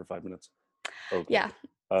myself for 5 minutes. Okay. Yeah.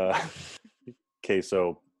 Okay,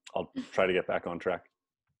 so I'll try to get back on track.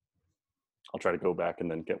 I'll try to go back and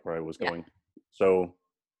then get where I was going. So,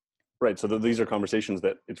 right. So these are conversations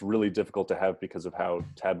that it's really difficult to have because of how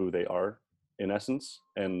taboo they are in essence.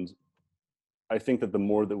 And I think that the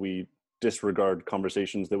more that we disregard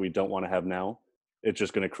conversations that we don't want to have now, it's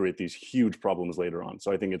just going to create these huge problems later on.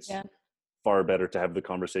 So I think it's far better to have the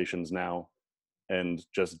conversations now and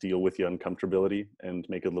just deal with the uncomfortability and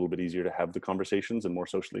make it a little bit easier to have the conversations and more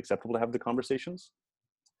socially acceptable to have the conversations.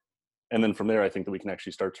 And then from there, I think that we can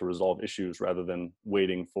actually start to resolve issues rather than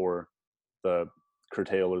waiting for the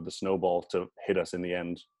curtail or the snowball to hit us in the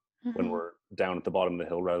end when we're down at the bottom of the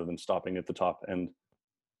hill rather than stopping at the top. And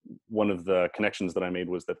one of the connections that I made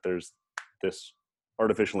was that there's this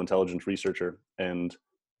artificial intelligence researcher, and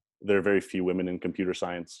there are very few women in computer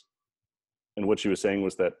science. And what she was saying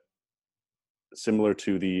was that, similar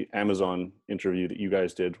to the Amazon interview that you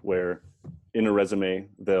guys did, where in a resume,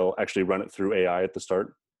 they'll actually run it through AI at the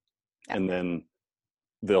start, and then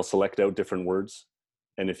they'll select out different words.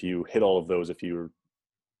 And if you hit all of those, if you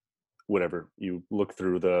look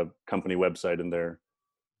through the company website and their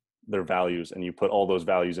values, and you put all those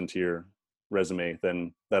values into your resume,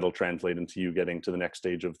 then that'll translate into you getting to the next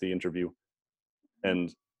stage of the interview.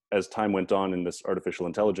 And as time went on in this artificial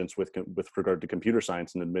intelligence with regard to computer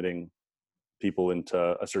science and admitting people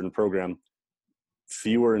into a certain program,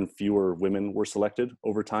 fewer and fewer women were selected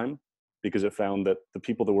over time, because it found that the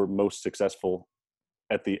people that were most successful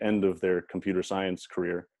at the end of their computer science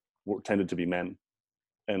career tended to be men.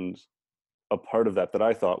 And a part of that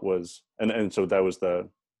I thought was, and so that was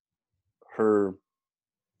her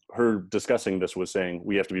discussing this was saying,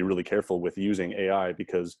 we have to be really careful with using AI,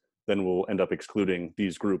 because then we'll end up excluding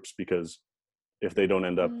these groups, because if they don't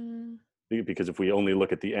end up, because if we only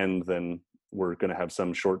look at the end, then we're going to have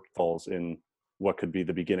some shortfalls in what could be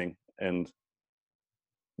the beginning. And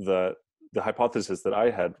the hypothesis that I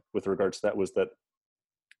had with regards to that was that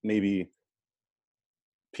maybe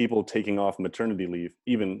people taking off maternity leave,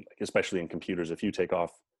 even especially in computers, if you take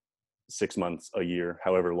off 6 months, a year,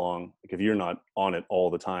 however long, like if you're not on it all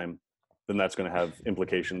the time, then that's going to have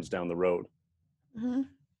implications down the road.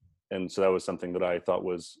 And so that was something that I thought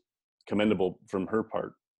was commendable from her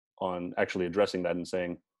part, on actually addressing that and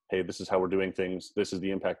saying, hey, this is how we're doing things, this is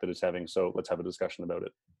the impact that it's having, so let's have a discussion about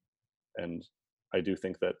it. And I do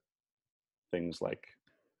think that things like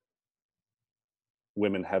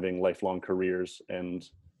women having lifelong careers and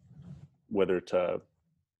whether to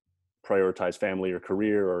prioritize family or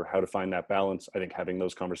career or how to find that balance, I think having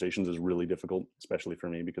those conversations is really difficult, especially for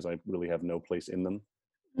me, because I really have no place in them.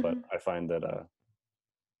 But I find that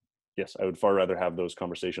yes, I would far rather have those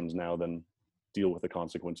conversations now than deal with the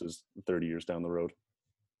consequences 30 years down the road.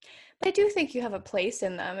 I do think you have a place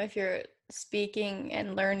in them if you're speaking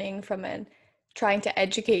and learning from it, trying to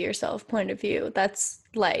educate yourself point of view. That's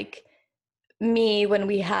like me when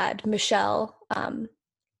we had Michelle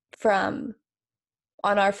from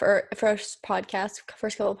on our first couple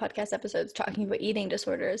of podcast episodes talking about eating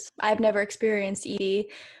disorders. I've never experienced ED,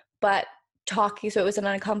 but so it was an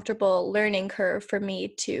uncomfortable learning curve for me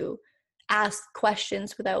to ask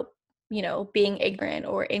questions without, being ignorant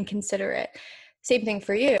or inconsiderate. Same thing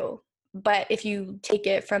for you. But if you take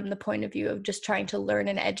it from the point of view of just trying to learn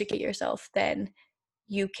and educate yourself, then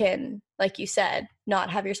you can, like you said, not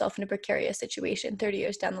have yourself in a precarious situation 30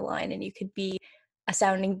 years down the line, and you could be a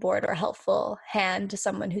sounding board or a helpful hand to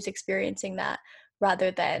someone who's experiencing that,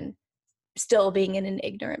 rather than still being in an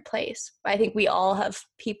ignorant place. I think we all have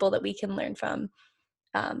people that we can learn from,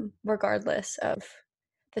 regardless of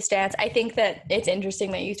the stance. I think that it's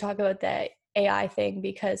interesting that you talk about the AI thing,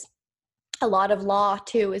 because a lot of law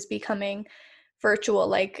too is becoming virtual.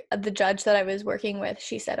 Like the judge that I was working with,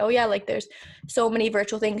 she said, oh yeah, like there's so many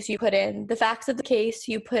virtual things. You put in the facts of the case,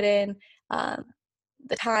 you put in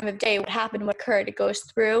the time of day, what happened, what occurred, it goes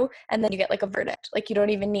through, and then you get like a verdict. Like you don't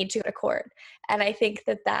even need to go to court. And I think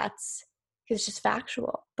that that's, it's just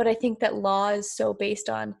factual. But I think that law is so based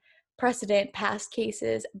on precedent, past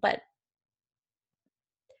cases, but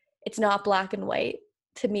it's not black and white.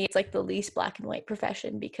 To me, it's like the least black and white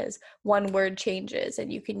profession, because one word changes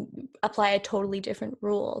and you can apply a totally different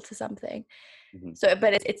rule to something. Mm-hmm. So,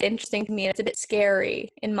 but it's interesting to me, and it's a bit scary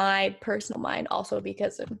in my personal mind, also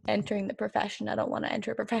because of entering the profession. I don't want to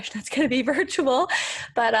enter a profession that's going to be virtual,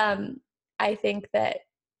 but I think that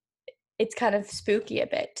it's kind of spooky a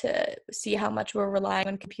bit to see how much we're relying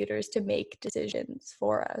on computers to make decisions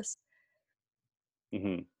for us. Mm-hmm.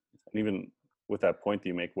 And even with that point that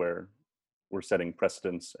you make, where we're setting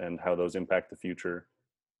precedents and how those impact the future,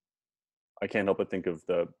 I can't help but think of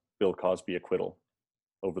the Bill Cosby acquittal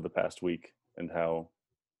over the past week, and how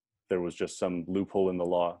there was just some loophole in the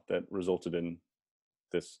law that resulted in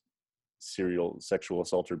this serial sexual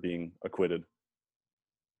assaulter being acquitted,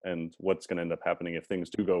 and what's going to end up happening if things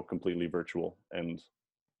do go completely virtual. And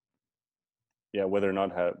yeah, whether or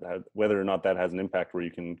not that has an impact where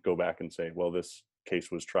you can go back and say, well, this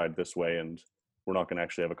case was tried this way, and we're not going to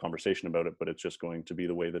actually have a conversation about it, but it's just going to be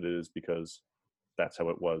the way that it is because that's how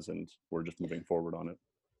it was, and we're just moving forward on it.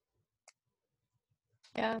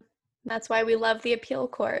 Yeah, that's why we love the appeal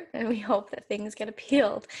court, and we hope that things get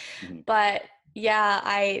appealed. Mm-hmm. But yeah,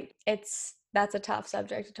 that's a tough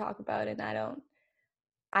subject to talk about, and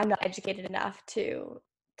I'm not educated enough to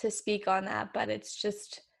speak on that. But it's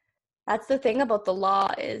just, that's the thing about the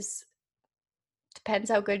law, is depends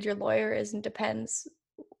how good your lawyer is, and depends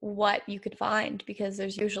what you could find, because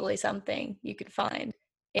there's usually something you could find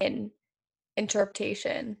in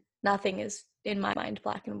interpretation. Nothing is, in my mind,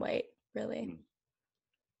 black and white, really. Mm-hmm.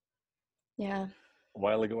 Yeah. A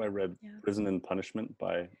while ago, I read Prison and Punishment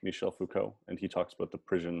by Michel Foucault, and he talks about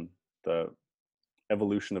the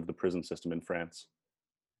evolution of the prison system in France,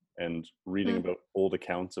 and reading about old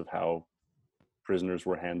accounts of how prisoners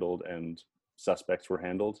were handled and suspects were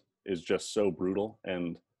handled is just so brutal.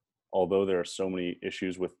 And although there are so many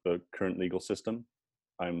issues with the current legal system,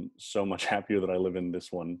 I'm so much happier that I live in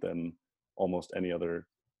this one than almost any other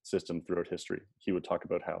system throughout history. He would talk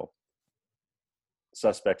about how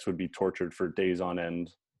suspects would be tortured for days on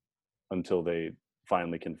end until they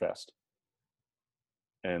finally confessed.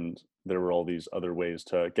 And there were all these other ways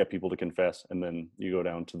to get people to confess, and then you go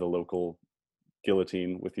down to the local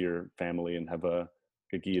guillotine with your family and have a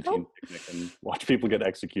guillotine picnic and watch people get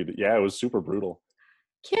executed. Yeah, it was super brutal.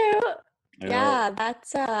 Cute. I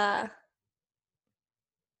That's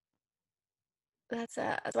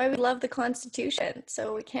why we love the Constitution,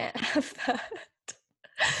 so we can't have that.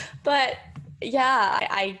 But yeah,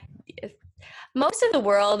 I most of the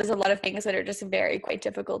world, there's a lot of things that are just quite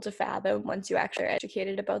difficult to fathom once you actually are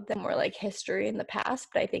educated about them, or like history in the past.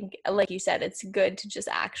 But I think, like you said, it's good to just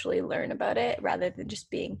actually learn about it rather than just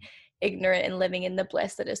being ignorant and living in the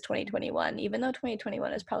bliss that is 2021, even though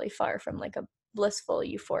 2021 is probably far from like a blissful,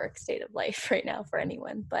 euphoric state of life right now for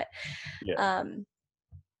anyone. But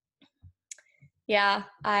yeah,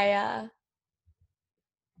 I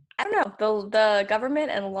don't know, the government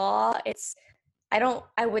and law,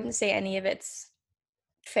 I wouldn't say any of it's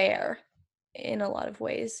fair in a lot of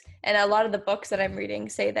ways. And a lot of the books that I'm reading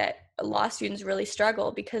say that law students really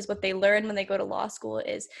struggle, because what they learn when they go to law school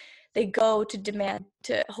is they go to demand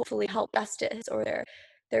to hopefully help justice, or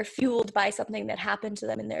they're fueled by something that happened to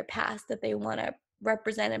them in their past that they want to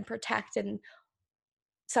represent and protect. And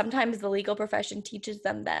sometimes the legal profession teaches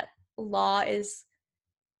them that law is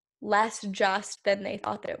less just than they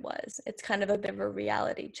thought that it was. It's kind of a bit of a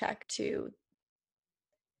reality check to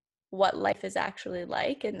what life is actually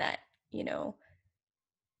like, and that,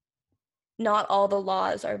 not all the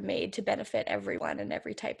laws are made to benefit everyone and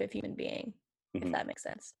every type of human being, if that makes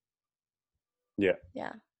sense. Yeah.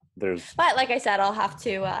 But like I said, I'll have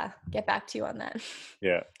to get back to you on that.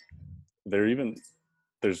 Yeah.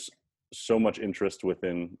 There's so much interest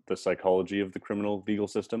within the psychology of the criminal legal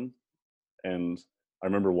system. And I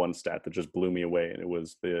remember one stat that just blew me away, and it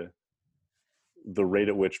was the rate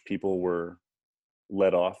at which people were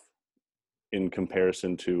let off in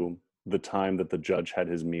comparison to the time that the judge had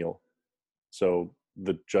his meal. So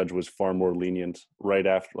the judge was far more lenient right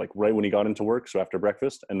when he got into work, so after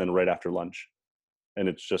breakfast, and then right after lunch. And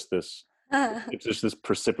it's just this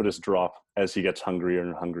precipitous drop as he gets hungrier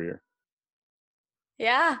and hungrier.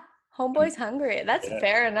 Yeah, homeboy's hungry. That's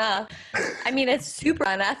fair enough. I mean, it's super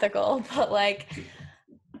unethical, but like,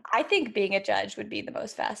 I think being a judge would be the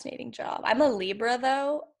most fascinating job. I'm a Libra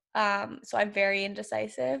though, so I'm very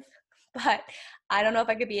indecisive, but I don't know if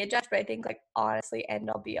I could be a judge. But I think, like, honestly, end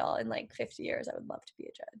all be all, in like 50 years, I would love to be a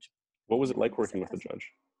judge. What was it like So working with the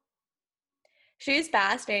judge? she's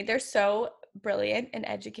fascinating. They're so brilliant and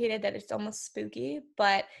educated that it's almost spooky.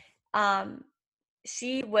 But um,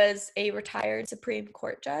 she was a retired Supreme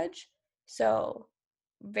Court judge, so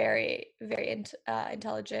very, very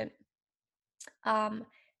intelligent, um,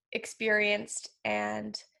 experienced,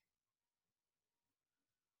 and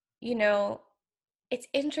you know, it's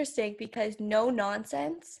interesting because no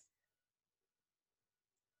nonsense,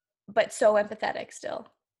 but so empathetic still.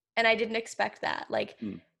 And I didn't expect that. Like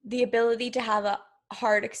the ability to have a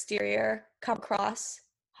hard exterior come across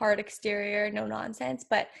hard exterior, no nonsense,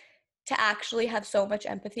 but to actually have so much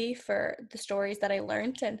empathy for the stories that I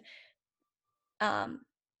learned, um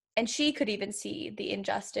and she could even see the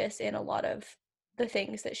injustice in a lot of the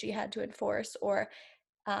things that she had to enforce, or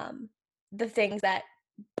um the things that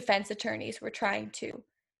defense attorneys were trying to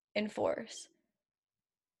enforce.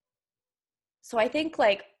 So I think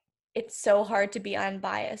like it's so hard to be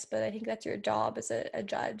unbiased, but I think that's your job as a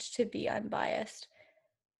judge, to be unbiased.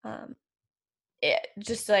 Um, it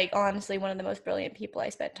just like honestly one of the most brilliant people I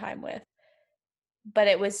spent time with. But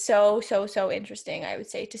it was so interesting, I would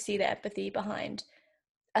say, to see the empathy behind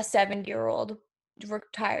a 70-year-old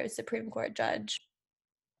retired Supreme Court judge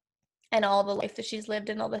and all the life that she's lived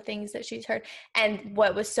and all the things that she's heard. And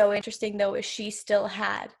what was so interesting though is she still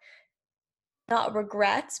had not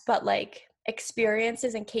regrets, but like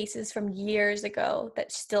experiences and cases from years ago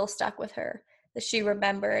that still stuck with her, that she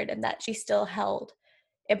remembered and that she still held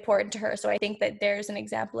important to her. So I think that there's an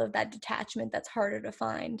example of that detachment that's harder to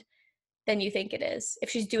find than you think it is. If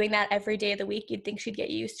she's doing that every day of the week, you'd think she'd get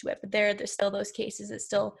used to it. But there's still those cases that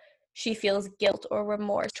still she feels guilt or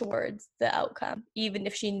remorse towards the outcome, even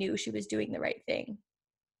if she knew she was doing the right thing.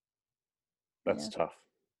 That's tough.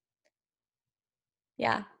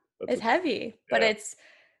 Yeah. That's It's heavy, but yeah.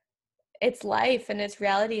 it's life and it's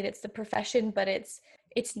reality and it's the profession, but it's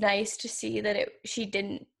nice to see that she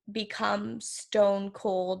didn't become stone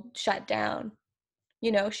cold shut down.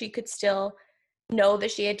 She could still know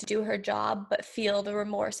that she had to do her job, but feel the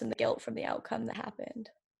remorse and the guilt from the outcome that happened.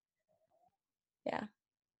 Yeah.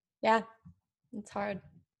 Yeah. It's hard.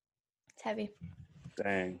 It's heavy.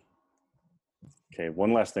 Dang. Okay,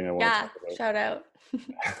 one last thing I want to Yeah. talk about. Shout out.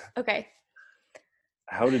 Okay.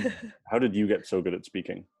 How did you get so good at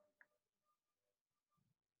speaking?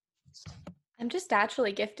 I'm just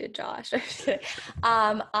naturally gifted, Josh.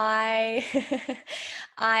 I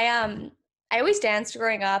I always danced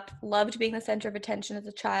growing up, loved being the center of attention as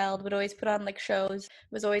a child, would always put on like shows,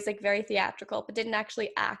 was always like very theatrical, but didn't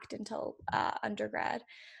actually act until undergrad.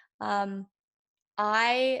 Um,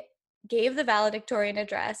 I gave the valedictorian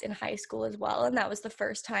address in high school as well, and that was the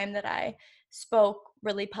first time that I spoke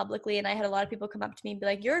really publicly, and I had a lot of people come up to me and be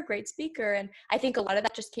like, "You're a great speaker." And I think a lot of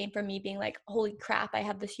that just came from me being like, "Holy crap, I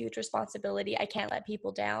have this huge responsibility. I can't let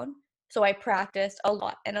people down." So I practiced a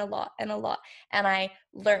lot and a lot and a lot, and I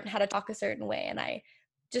learned how to talk a certain way, and I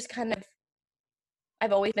just kind of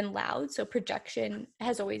I've always been loud, so projection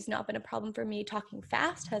has always not been a problem for me. Talking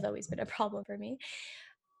fast has always been a problem for me.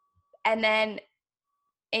 And then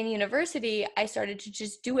in university, I started to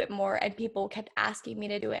just do it more, and people kept asking me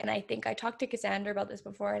to do it. And I think I talked to Cassandra about this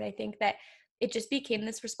before, and I think that it just became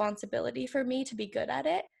this responsibility for me to be good at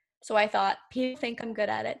it. So I thought, people think I'm good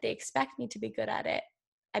at it. They expect me to be good at it.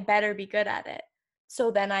 I better be good at it. So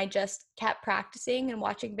then I just kept practicing and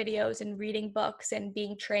watching videos and reading books and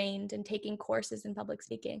being trained and taking courses in public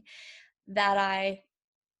speaking, that I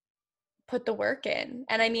put the work in.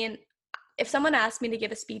 And I mean, if someone asked me to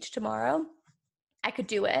give a speech tomorrow, I could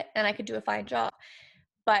do it and I could do a fine job.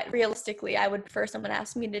 But realistically, I would prefer someone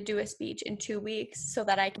ask me to do a speech in 2 weeks so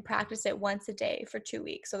that I can practice it once a day for 2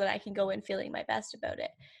 weeks so that I can go in feeling my best about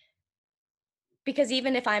it. Because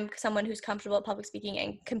even if I'm someone who's comfortable at public speaking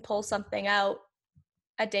and can pull something out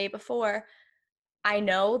a day before, I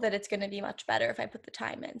know that it's going to be much better if I put the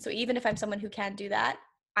time in. So even if I'm someone who can do that,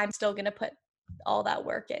 I'm still going to put all that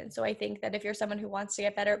work in. So I think that if you're someone who wants to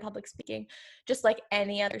get better at public speaking, just like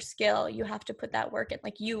any other skill, you have to put that work in.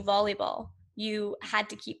 Like volleyball, you had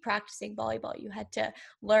to keep practicing volleyball. You had to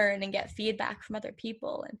learn and get feedback from other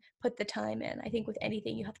people and put the time in. I think with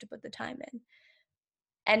anything, you have to put the time in.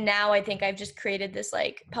 And now I think I've just created this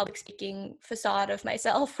like public speaking facade of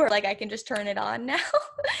myself where like I can just turn it on now.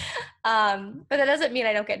 But that doesn't mean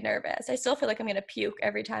I don't get nervous. I still feel like I'm going to puke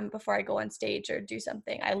every time before I go on stage or do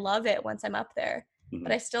something. I love it once I'm up there,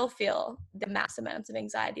 but I still feel the mass amounts of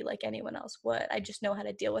anxiety like anyone else would. I just know how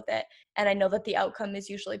to deal with it. And I know that the outcome is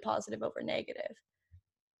usually positive over negative.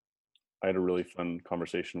 I had a really fun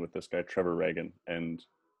conversation with this guy, Trevor Reagan, and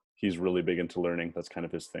he's really big into learning. That's kind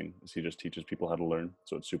of his thing, is he just teaches people how to learn.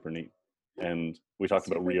 So it's super neat. And we talked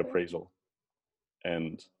about reappraisal.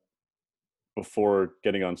 And before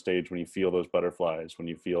getting on stage, when you feel those butterflies, when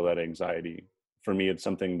you feel that anxiety, for me, it's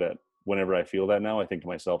something that whenever I feel that now, I think to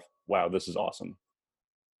myself, wow, this is awesome.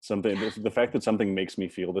 The fact that something makes me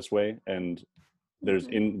feel this way, and there's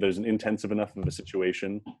an intensive enough of a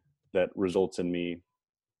situation that results in me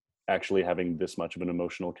actually having this much of an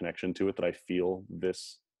emotional connection to it, that I feel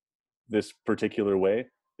this particular way,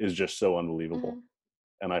 is just so unbelievable.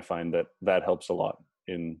 And I find that helps a lot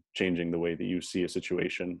in changing the way that you see a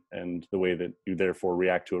situation and the way that you therefore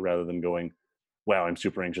react to it, rather than going, wow, I'm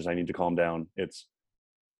super anxious, I need to calm down. It's,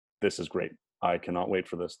 this is great, I cannot wait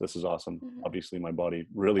for this, this is awesome. Obviously my body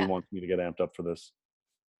really wants me to get amped up for this.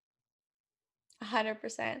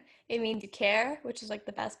 100%. It means you care, which is like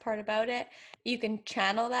the best part about it. You can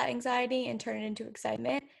channel that anxiety and turn it into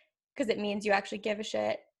excitement, because it means you actually give a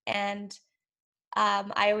shit. And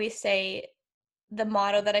I always say the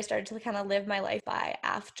motto that I started to kind of live my life by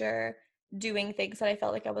after doing things that I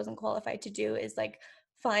felt like I wasn't qualified to do is like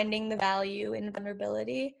finding the value in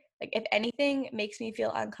vulnerability. Like if anything makes me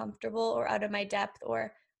feel uncomfortable or out of my depth,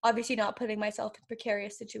 or obviously not putting myself in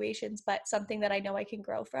precarious situations, but something that I know I can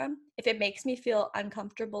grow from, if it makes me feel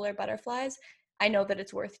uncomfortable or butterflies, I know that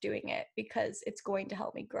it's worth doing it because it's going to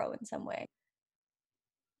help me grow in some way.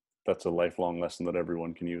 That's a lifelong lesson that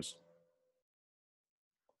everyone can use.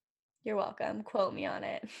 You're welcome. Quote me on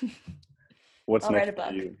it. What's I'll next write a book.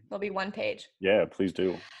 for you? It'll be one page. Yeah, please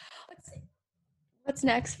do. What's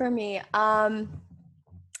next for me?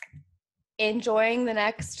 Enjoying the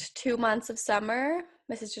next 2 months of summer.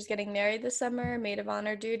 My sister's getting married this summer, maid of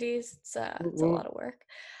honor duties. It's a lot of work.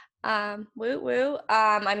 Woo woo.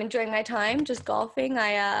 I'm enjoying my time just golfing.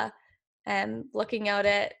 I am looking out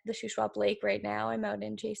at the Shuswap Lake right now. I'm out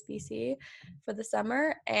in Chase, BC for the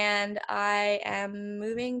summer, and I am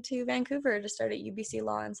moving to Vancouver to start at UBC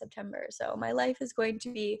Law in September. So my life is going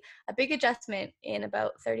to be a big adjustment in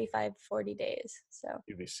about 35, 40 days. So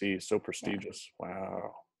UBC, so prestigious. Yeah.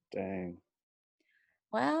 Wow. Dang.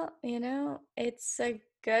 Well, it's a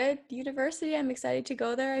good university. I'm excited to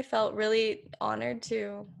go there. I felt really honored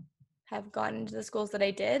to have gone into the schools that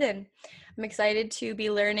I did, and I'm excited to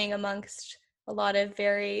be learning amongst a lot of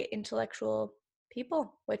very intellectual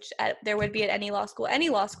people, which there would be at any law school. Any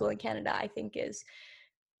law school in Canada, I think, is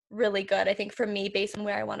really good. I think for me, based on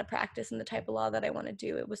where I want to practice and the type of law that I want to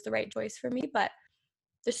do, it was the right choice for me, but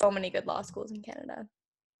there's so many good law schools in Canada.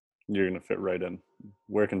 You're going to fit right in.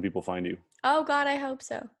 Where can people find you? Oh, God, I hope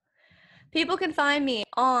so. People can find me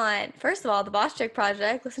on, first of all, the Boss Chick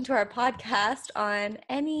Project. Listen to our podcast on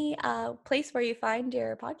any place where you find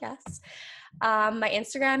your podcasts. My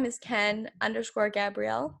Instagram is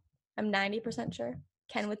Ken_Gabrielle. I'm 90% sure.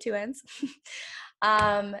 Ken with 2 N's.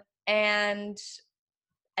 And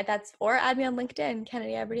that's, or add me on LinkedIn,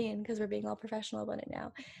 Kennedy Aberdeen, because we're being all professional about it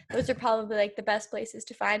now. Those are probably like the best places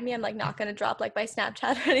to find me. I'm like not going to drop like my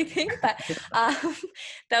Snapchat or anything, but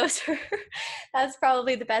that's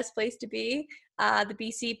probably the best place to be. The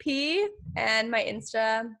BCP and my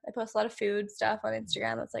Insta. I post a lot of food stuff on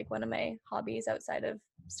Instagram. That's like one of my hobbies outside of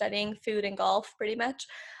studying food and golf, pretty much.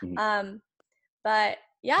 But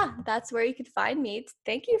yeah, that's where you could find me.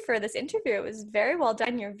 Thank you for this interview. It was very well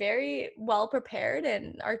done. You're very well prepared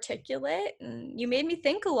and articulate, and you made me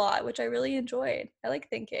think a lot, which I really enjoyed. I like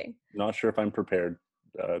thinking. Not sure if I'm prepared.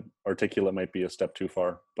 Articulate might be a step too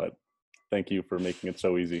far, but thank you for making it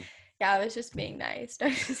so easy. Yeah, I was just being nice.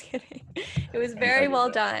 I'm just kidding. It was very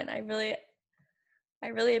well done. I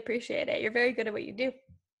really appreciate it. You're very good at what you do.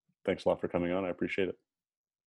 Thanks a lot for coming on. I appreciate it.